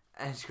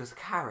 And she goes,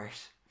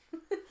 "Carrot."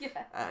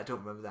 Yeah. I don't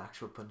remember the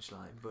actual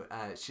punchline,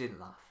 but she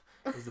didn't laugh.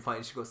 Is the point?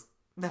 And she goes,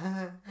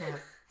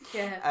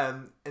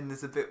 Yeah. and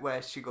there's a bit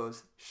where she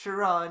goes,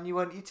 "Sharon, you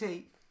want your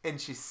tea?" And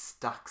she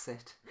stacks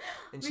it.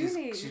 And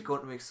Really? she's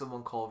going to make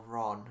someone called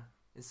Ron.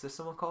 Is there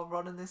someone called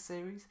Ron in this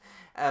series?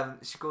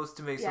 She goes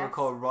to make someone Yes.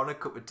 called Ron a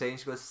cup of tea, and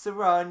she goes, "So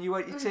Ron, you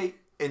want your tea?"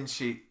 And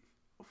she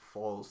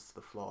falls to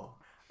the floor.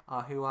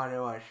 "Ah, who are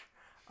you?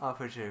 Up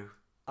for two.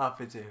 Up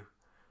for two.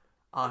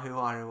 Ah, who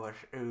are you?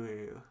 Ooh,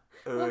 ooh.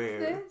 What's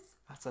this?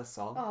 That's a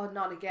song. Oh,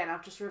 not again.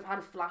 I've just had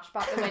a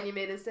flashback of when you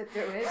made us sit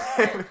through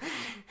it.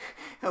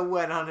 I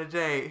went on a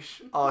date.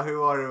 Oh,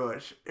 who are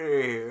you?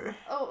 Ooh.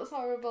 Oh, it was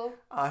horrible.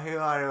 Oh, who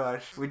are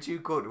you? Would you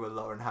go to a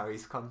Lauren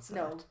Harris concert?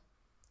 No.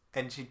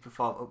 And she'd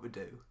perform Up a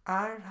Do.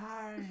 Hard,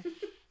 hard.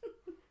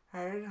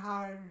 Hard,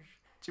 hard.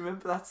 Do you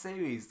remember that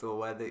series though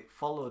where they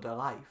followed her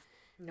life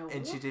No.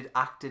 and she did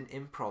acting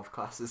improv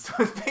classes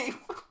with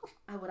people?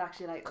 I would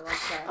actually like to watch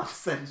that. I'll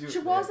send you. She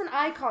was an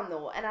icon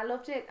though, and I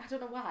loved it. I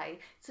don't know why.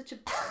 It's such a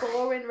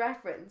boring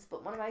reference,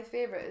 but one of my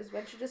favourite is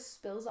when she just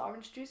spills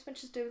orange juice when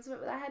she's doing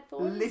something with her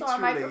headphones or a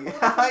microphone or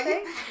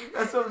something.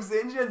 That's what I'm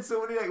saying. She had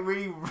so many like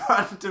really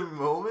random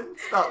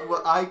moments that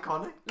were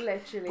iconic,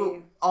 Literally.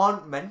 but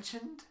aren't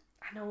mentioned.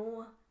 I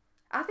know.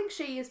 I think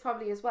she is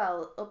probably as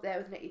well up there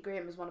with Nikki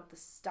Graham as one of the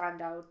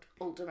standout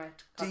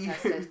ultimate Do you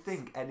contestants.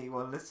 think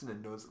anyone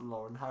listening knows what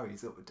Lauren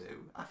Harry's up to?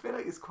 I feel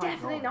like it's quite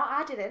Definitely known. not.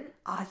 I didn't.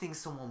 I think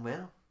someone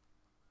will.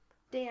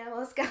 DM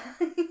us, guys.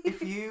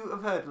 If you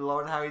have heard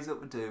Lauren Harry's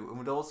up to and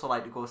would also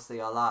like to go see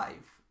her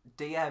live,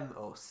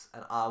 DM us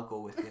and I'll go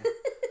with you.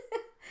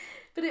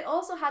 But it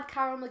also had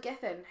Carol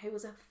McGiffin, who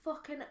was a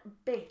fucking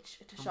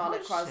bitch to Charlotte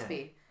Was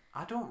Crosby.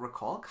 I don't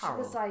recall Carol.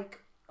 She was like,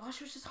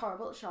 she was just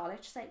horrible to Charlotte.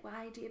 She's like,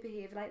 why do you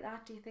behave like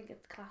that? Do you think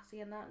it's classy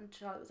and that? And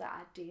Charlotte was like,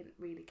 I didn't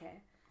really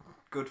care.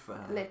 Good for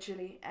her.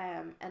 Literally.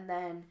 And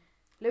then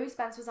Louis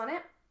Spence was on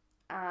it.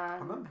 And I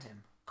remember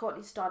him.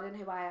 Courtney Stodden,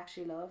 who I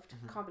actually loved.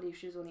 Can't believe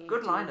she was only 18.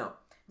 Good lineup.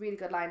 Really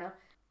good lineup.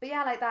 But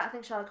yeah, like that, I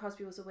think Charlotte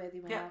Crosby was a worthy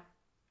winner. Yeah.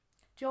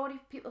 Geordie,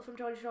 people from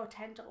Geordie Shore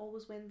tend to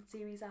always win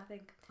series, I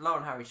think.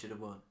 Lauren Harry should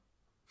have won.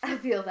 I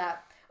feel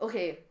that.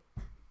 Okay,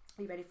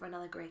 are you ready for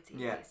another great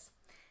series? Yeah.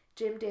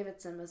 Jim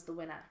Davidson was the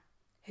winner.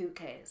 Who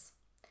cares?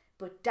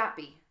 But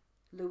Dappy,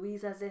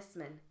 Louisa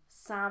Zisman,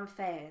 Sam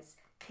Fairs,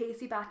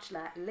 Casey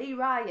Batchelor, Lee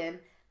Ryan,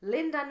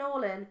 Linda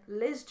Nolan,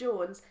 Liz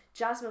Jones,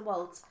 Jasmine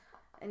Waltz,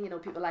 and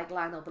people like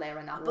Lionel Blair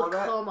and that. But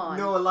come on.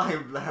 No,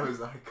 Lionel Blair was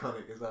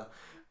iconic as well.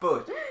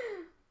 But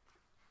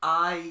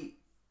I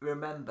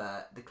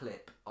remember the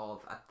clip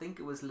of, I think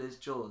it was Liz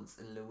Jones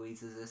and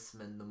Louisa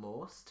Zisman the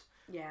most.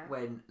 Yeah.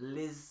 When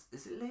Liz,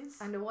 is it Liz?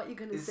 I know what you're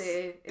going to Is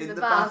say. In the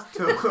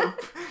bathtub.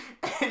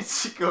 And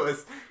she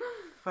goes,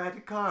 if I had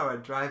a car,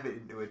 I'd drive it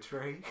into a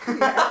tree.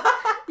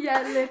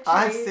 Yeah, literally.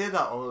 I say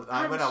that all the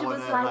time And when she I want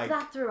was to like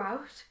that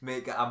throughout.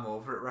 make an I'm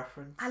over it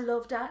reference. I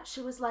loved her. She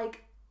was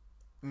like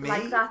Me?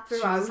 that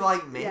throughout. She was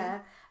like me. Yeah.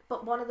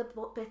 But one of the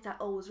bits I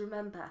always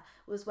remember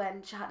was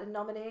when she had to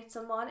nominate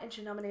someone, and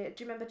she nominated.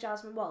 Do you remember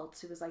Jasmine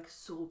Waltz, who was like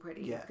so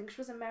pretty? Yeah. I think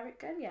she was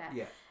American. Yeah.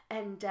 Yeah.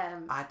 And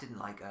I didn't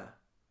like her.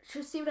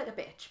 she seemed like a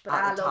bitch, but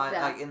At I the loved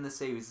time, her. like in the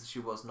series, she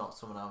was not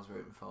someone I was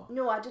rooting for.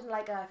 No, I didn't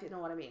like her, if you know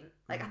what I mean.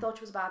 Like, Mm-hmm. I thought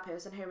she was a bad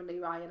person. Her and Lee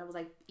Ryan, I was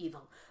like,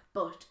 evil.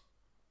 But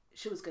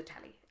she was good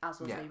telly,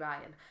 as was Yeah. Lee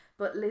Ryan.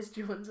 But Liz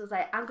Jones was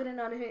like, I'm going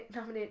to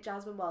nominate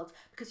Jasmine Waltz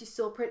because she's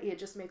so pretty, it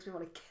just makes me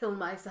want to kill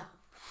myself.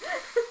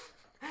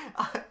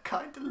 I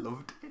kind of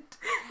loved it.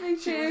 Me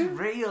She too. was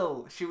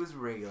real. She was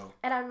real.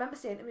 And I remember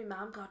saying to my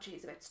mum, God,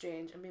 she's a bit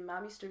strange. And my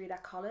mum used to read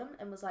that column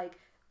and was like,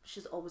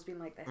 she's always been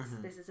like this.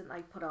 Mm-hmm. This isn't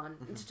like put on.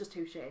 It's just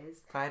who she is.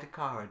 If I had a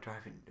car, I'd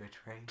drive it into a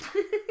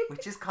tree.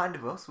 Which is kind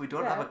of us. We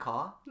don't have a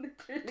car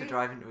Literally. to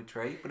drive into a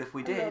tree. But if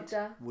we I did, loved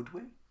her. would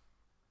we?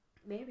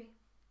 Maybe.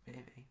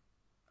 Maybe.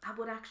 I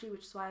would actually,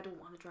 which is why I don't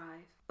want to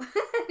drive.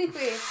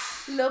 Anyway,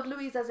 love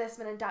Louisa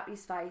Zisman and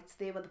Dappy's fights.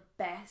 They were the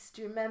best.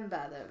 Do you remember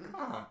them?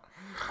 Ah.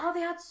 Oh,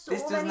 they had so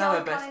This many doesn't have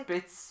a iconic... best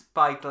bits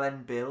by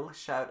Glenn Bill.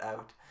 Shout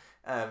out.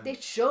 They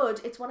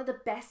should. It's one of the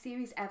best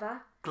series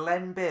ever.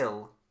 Glenn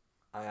Bill,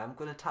 I am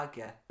going to tag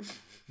you.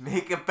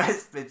 Make a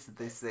best bits of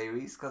this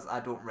series because I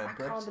don't I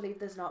remember can't it. believe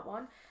there's not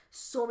one.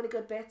 So many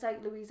good bits.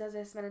 Like Louisa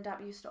Zisman and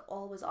Dappy used to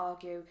always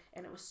argue,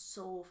 and it was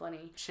so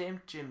funny.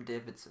 Shame Jim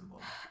Davidson won.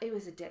 He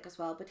was a dick as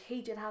well, but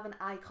he did have an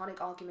iconic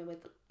argument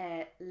with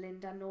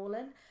Linda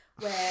Nolan,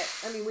 where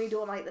I mean we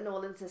don't like the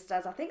Nolan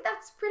sisters. I think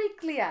that's pretty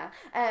clear.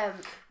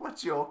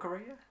 What's your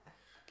career?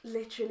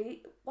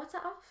 Literally, what's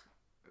that off?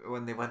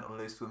 When they went on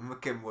Loose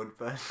with Kim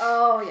Woodburn.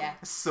 Oh yeah.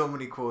 So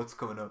many quotes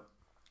coming up.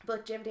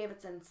 But Jim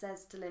Davidson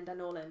says to Linda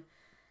Nolan,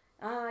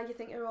 you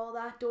think you're all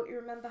that? Don't you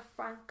remember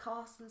Frank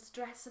Carson's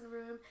dressing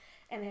room?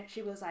 And then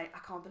she was like, I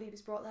can't believe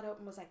he's brought that up,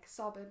 and was like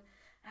sobbing.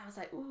 And I was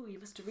like, ooh, you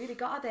must have really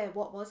got her there.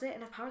 What was it?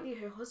 And apparently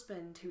her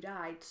husband, who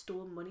died,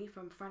 stole money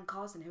from Frank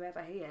Carson,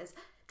 whoever he is,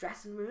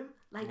 dressing room.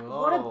 Like,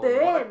 what a Whoa,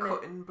 burn. What a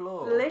cutting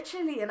blow.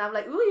 Literally. And I'm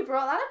like, ooh, you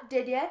brought that up,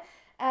 did you?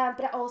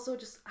 But I also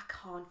I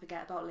can't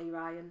forget about Lee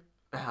Ryan.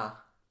 Uh-huh.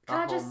 Can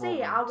I That just whole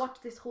say, I moment.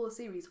 watched this whole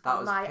series That on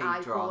was my peak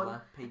iPhone.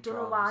 drama, I peak don't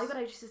know dramas. why, but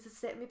I just used to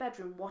sit in my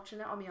bedroom watching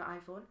it on my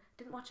iPhone.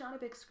 Didn't watch it on a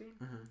big screen.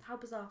 Mm-hmm. How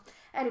bizarre.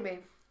 Anyway,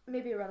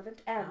 maybe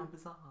irrelevant. How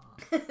bizarre.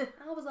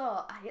 How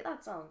bizarre. I hate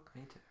that song.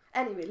 Me too.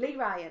 Anyway, Lee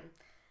Ryan.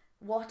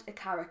 What a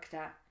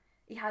character.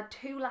 He had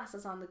 2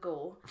 lasses on the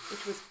go,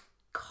 which was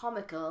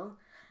comical.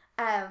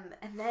 And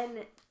then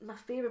my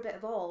favourite bit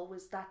of all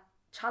was that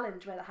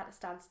challenge where they had to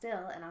stand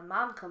still and our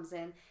mum comes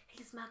in.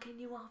 He's mugging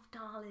you off,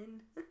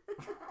 darling. Do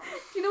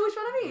you know which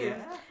one I mean?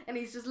 Yeah. And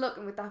he's just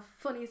looking with that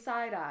funny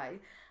side eye.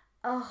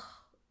 Oh,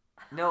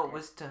 No, it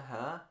was to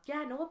her.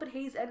 yeah, no, but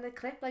he's in the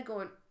clip like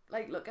going,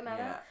 like looking at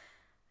Yeah. her.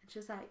 And she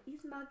was like,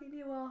 he's mugging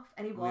you off.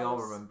 And he was. We all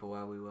remember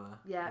where we were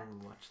Yeah. when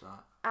we watched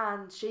that.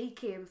 And she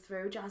came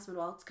through, Jasmine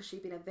Waltz, because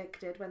she'd been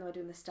evicted when they were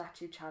doing the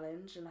statue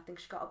challenge. And I think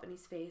she got up in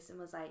his face and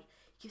was like,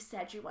 you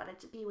said you wanted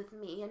to be with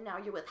me and now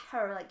you're with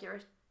her. Like, you're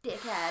a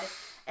dickhead.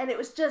 And it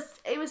was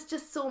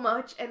just so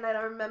much. And then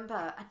I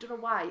remember, I don't know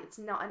why, it's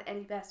not in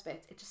any best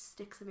bits, it just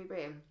sticks in my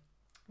brain.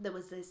 There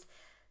was this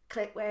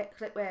clip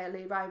where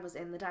Lee Ryan was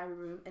in the diary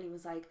room and he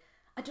was like,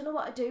 I don't know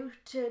what to do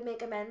to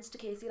make amends to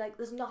Casey. Like,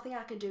 there's nothing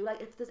I can do. Like,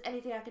 if there's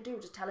anything I can do,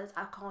 just tell us.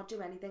 I can't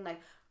do anything.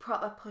 Like,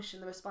 proper pushing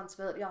the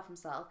responsibility off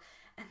himself.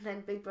 And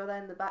then Big Brother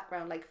in the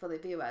background, like, for the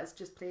viewers,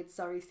 just played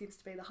Sorry Seems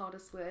to Be the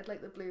Hardest Word,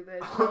 like the blue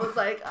version. I was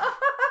like,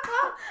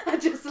 I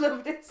just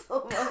loved it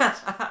so much.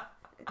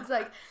 It's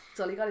like, it's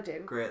all you gotta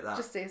do. Great that.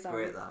 Just say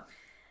sorry. Great that.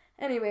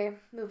 Anyway,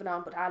 moving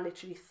on, but I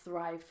literally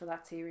thrived for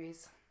that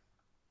series.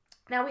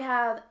 Now we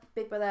have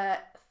Big Brother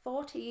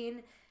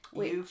 14,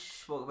 which... You've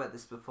spoke about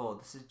this before.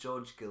 This is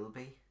George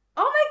Gilby.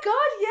 Oh my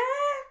god,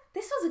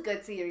 yeah! This was a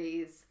good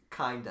series.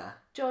 Kinda.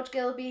 George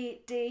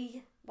Gilby,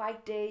 D,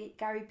 White D,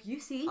 Gary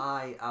Busey.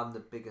 I am the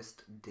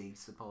biggest D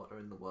supporter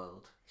in the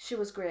world. She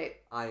was great.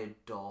 I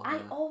adore her. I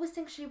always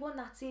think she won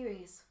that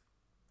series.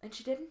 And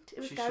she didn't. It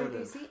was She Gary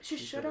should've. Busey. She She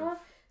should should've. have.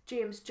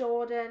 James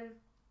Jordan.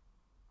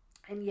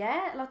 And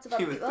yeah, lots of She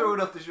other was people.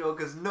 thrown off the show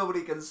because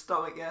nobody can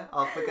stomach you.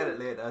 I'll forget it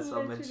later, so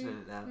I'm Literally. mentioning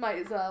it now. Might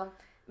as well.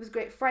 It was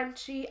great.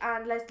 Frenchie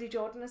and Leslie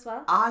Jordan as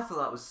well. I thought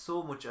that was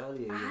so much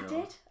earlier,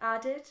 I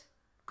did.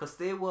 Because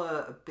they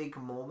were a big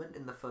moment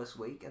in the first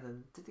week, and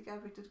then did they get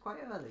evicted quite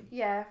early?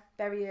 Yeah,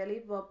 very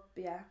early, but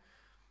yeah.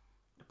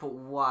 But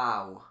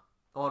wow,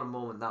 what a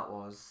moment that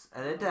was.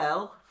 And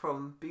Adele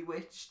from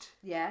Bewitched.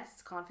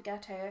 Yes, can't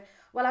forget her.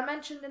 Well, I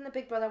mentioned in the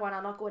Big Brother one,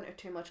 I'll not go into it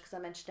too much because I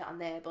mentioned it on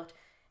there, but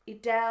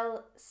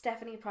Adele,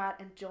 Stephanie Pratt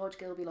and George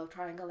Gilby love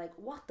triangle. Like,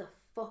 what the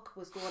fuck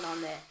was going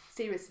on there?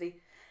 Seriously.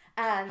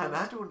 And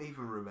I don't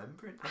even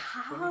remember it. That's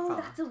the funny how?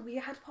 part. That's a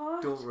weird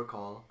part. Don't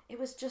recall. It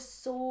was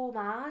just so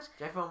mad.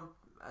 Everyone,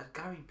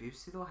 Gary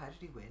Busey though, how did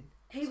he win?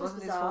 He So was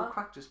wasn't his whole bizarre.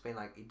 crack just being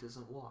like, he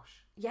doesn't wash?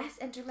 Yes,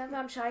 and do you remember,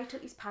 I'm sure he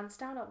took his pants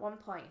down at one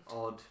point.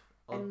 Odd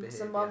And behaviour.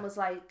 someone was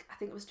like, I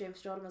think it was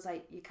James Jordan was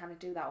like, you can't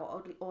do that.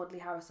 Or Audley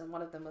Harrison,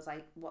 one of them was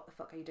like, what the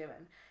fuck are you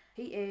doing?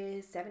 He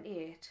is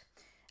 78.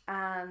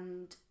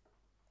 And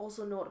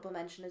also notable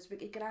mention is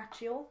Ricky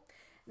Garaccio.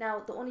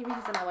 Now, the only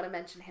reason I want to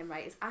mention him,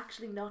 right, is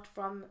actually not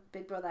from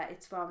Big Brother.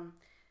 It's from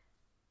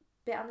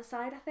Bit on the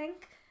Side, I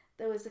think.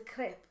 There was a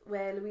clip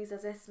where Louisa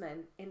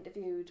Zisman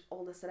interviewed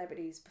all the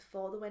celebrities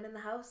before the win in the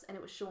house, and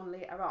it was shown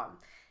later on.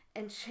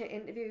 And she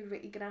interviewed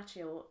Ricky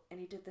Garaccio, and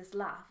he did this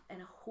laugh,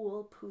 and a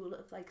whole pool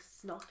of like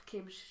snot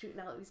came shooting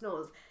out of his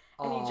nose,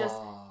 and he just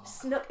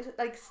sniffed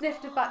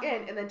it back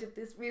in, and then did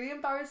this really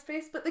embarrassed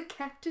face, but they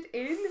kept it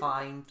in.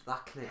 Find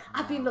that clip.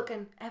 I've been now.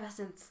 looking ever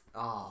since.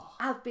 Oh.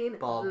 I've been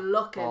Bob.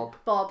 looking.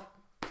 Bob.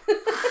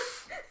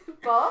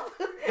 Bob.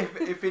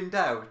 If in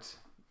doubt.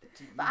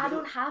 But I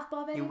don't have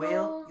Bob You anymore.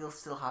 will. You'll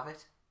still have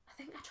it. I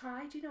think I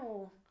tried, you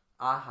know.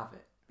 I have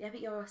it. Yeah,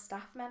 but you're a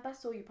staff member,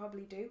 so you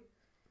probably do.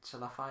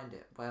 Shall I find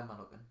it? Where am I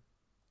looking?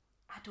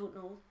 I don't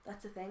know.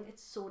 That's the thing.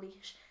 It's so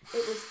niche.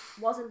 It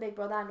wasn't Big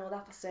Brother. I know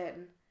that for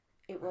certain.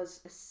 It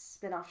was a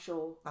spin-off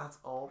show. That's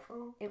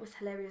awful. It was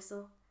hilarious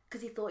though,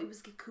 because he thought he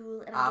was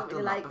cool, and I I've don't done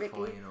really that like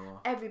before, Ricky. you know.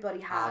 Everybody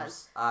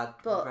has. I'd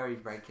but- very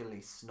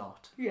regularly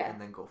snot. Yeah.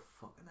 And then go,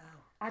 fucking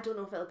hell. I don't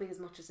know if it'll be as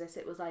much as this.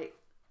 It was like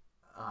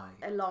Aye.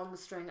 a long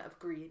string of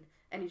green,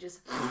 and he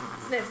just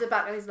sniffs it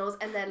back on his nose,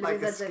 and then Like a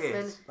Louisa skit.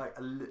 Zisman. Like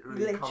a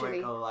literally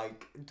comical,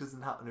 like, it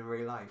doesn't happen in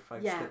real life.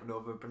 Like Yeah. slipping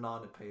over a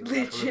banana peel.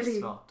 Literally.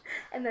 Snot.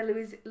 And then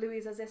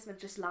Louisa Zisman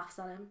just laughs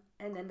at him,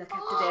 and then they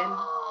kept it in.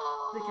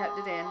 They kept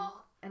it in,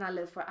 and I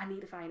live for it. I need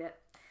to find it.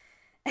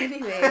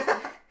 Anyway,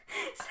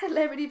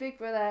 Celebrity Big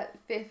Brother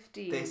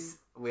 15. This,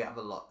 we have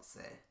a lot to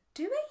say.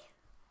 Do we?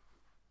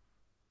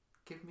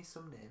 Give me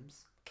some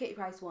names. Katie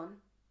Price won.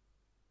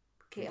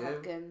 Kate You do?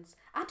 Hopkins.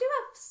 I do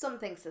have some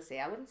things to say.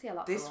 I wouldn't say a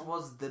lot. This for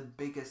was the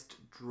biggest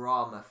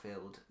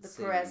drama-filled the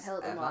series Perez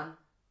Hilton ever. one.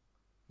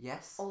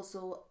 Yes.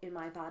 Also in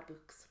my bad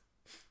books.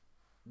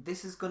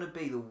 This is going to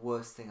be the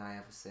worst thing I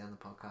ever say on the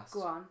podcast.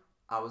 Go on.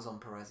 I was on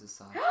Perez's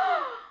side.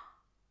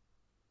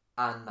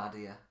 And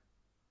Nadia.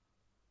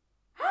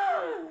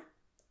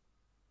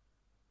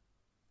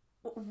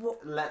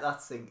 What? Let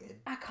that sink in.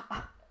 I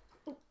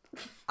can't.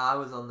 I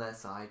was on their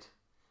side.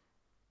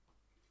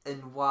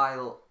 And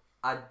while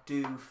I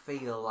do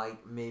feel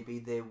like maybe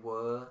there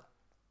were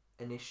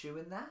an issue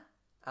in there,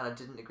 and I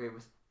didn't agree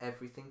with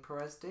everything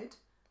Perez did,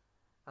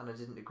 and I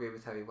didn't agree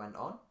with how he went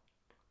on,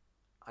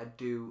 I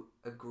do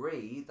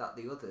agree that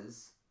the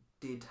others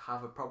did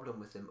have a problem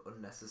with him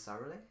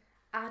unnecessarily.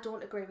 I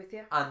don't agree with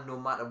you. And no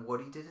matter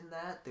what he did in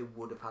there, they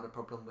would have had a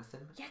problem with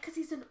him. Yeah, because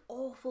he's an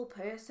awful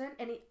person,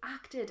 and he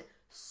acted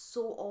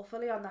so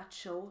awfully on that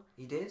show.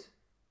 He did.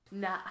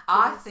 Nah,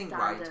 I couldn't think,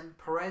 stand right, him.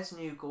 Perez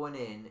knew going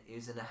in, he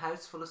was in a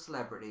house full of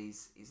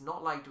celebrities, he's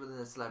not liked within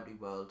the celebrity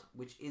world,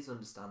 which is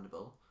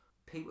understandable.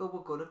 People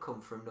were going to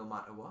come for him no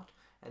matter what.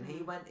 And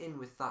he went in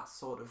with that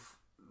sort of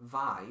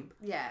vibe,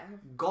 Yeah.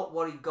 got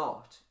what he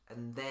got,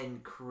 and then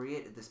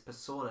created this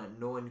persona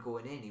knowing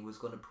going in he was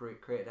going to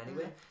create it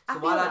anyway. I So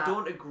feel while I that.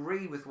 don't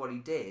agree with what he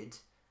did,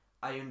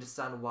 I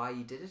understand why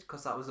he did it,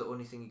 because that was the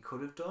only thing he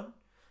could have done.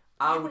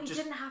 I Yeah, would but he just,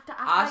 didn't have to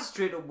act I like...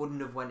 straight up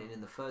wouldn't have went in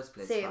the first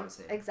place if I Same, was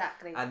him.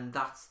 exactly. And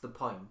that's the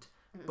point.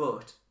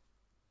 But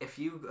if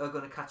you are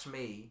going to catch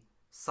me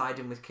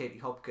siding with Katie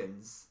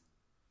Hopkins,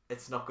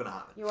 it's not going to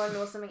happen. You want to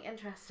know something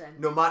interesting?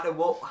 No matter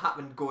what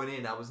happened going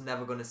in, I was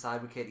never going to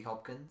side with Katie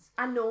Hopkins.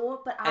 I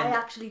know, but I And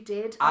actually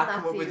did. I on that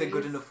come up with a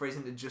good series. enough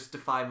reason to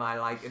justify my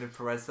liking of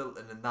Perez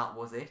Hilton, and that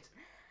was it.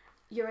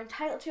 You're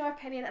entitled to your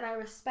opinion, and I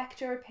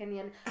respect your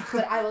opinion,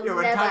 but I will You're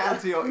never.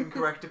 entitled to your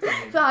incorrect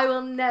opinion. But I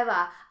will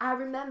never. I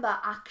remember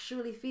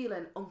actually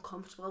feeling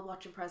uncomfortable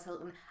watching Perez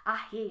Hilton. I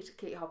hate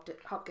Katie Hopkins.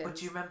 But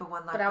do you remember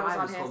when that But I was guy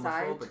on was her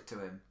side. homophobic to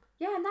him?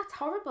 Yeah, and that's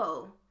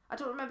horrible. I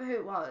don't remember who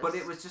it was. But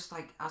it was just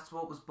like, that's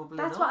what was bubbling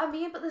That's up. what I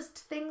mean, but there's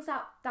things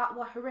that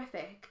were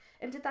horrific.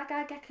 And did that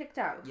guy get kicked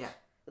out? Yeah.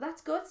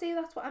 That's good, see,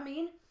 that's what I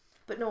mean.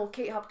 But no,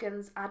 Katie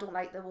Hopkins, I don't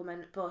like the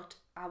woman, but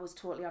I was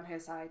totally on her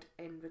side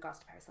in regards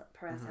to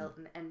Perez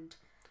Hilton. And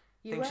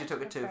I think she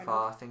took it too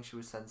far. I think she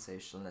was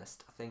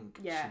sensationalist. I think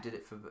she did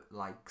it for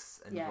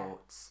likes and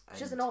votes. And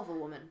she's an awful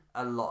woman.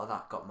 a lot of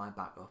that got my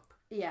back up.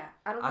 Yeah.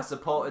 I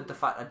supported the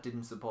fact I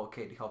didn't support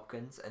Katie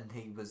Hopkins, and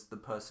he was the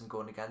person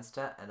going against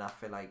her, and I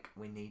feel like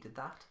we needed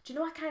that. Do you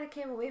know I kind of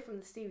came away from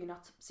the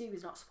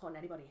series not supporting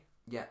anybody?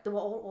 Yeah. They were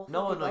all awful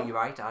No, people. you're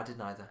right. I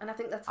didn't either. And I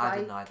think that's I why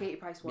didn't either. Katie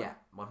Price won. Yeah,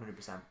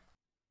 100%.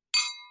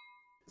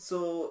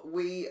 So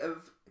we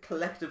have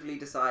collectively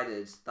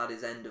decided that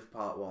is end of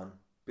part 1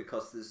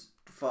 because there's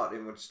far too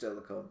much still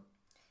to come.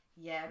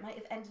 Yeah, it might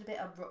have ended a bit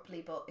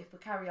abruptly, but if we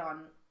carry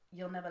on,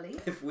 you'll never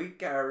leave. If we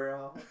carry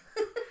on,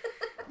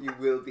 you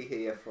will be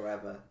here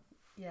forever.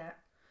 Yeah.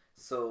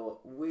 So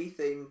we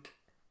think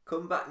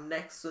come back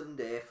next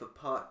Sunday for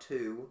part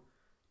 2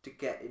 to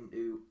get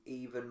into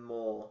even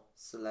more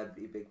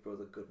Celebrity Big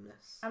Brother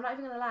goodness. I'm not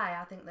even going to lie,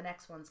 I think the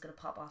next one's going to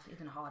pop off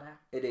even harder.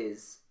 It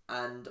is.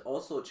 And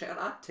also check out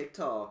our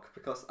TikTok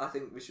because I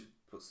think we should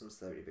put some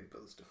Celebrity Big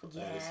Brother stuff up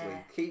there this Yeah. week.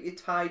 Keep you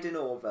tied in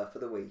over for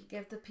the week.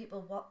 Give the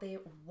people what they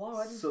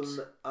want.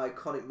 Some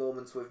iconic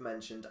moments we've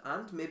mentioned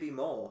and maybe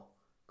more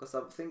because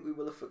I think we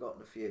will have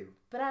forgotten a few.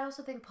 But I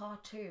also think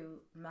part 2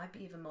 might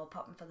be even more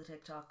popping for the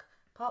TikTok.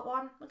 Part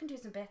 1, we can do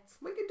some bits.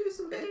 We can do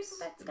some We can bits. do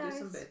some bits, We can do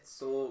some guys. bits.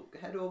 So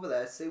head over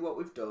there, see what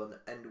we've done,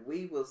 and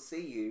we will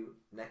see you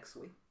next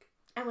week.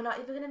 And we're not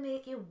even going to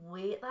make you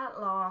wait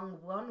that long.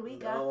 1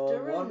 week No,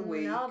 after 1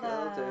 week, another.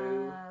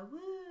 I'll do.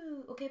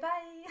 Woo. Okay,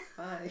 bye.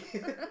 Bye.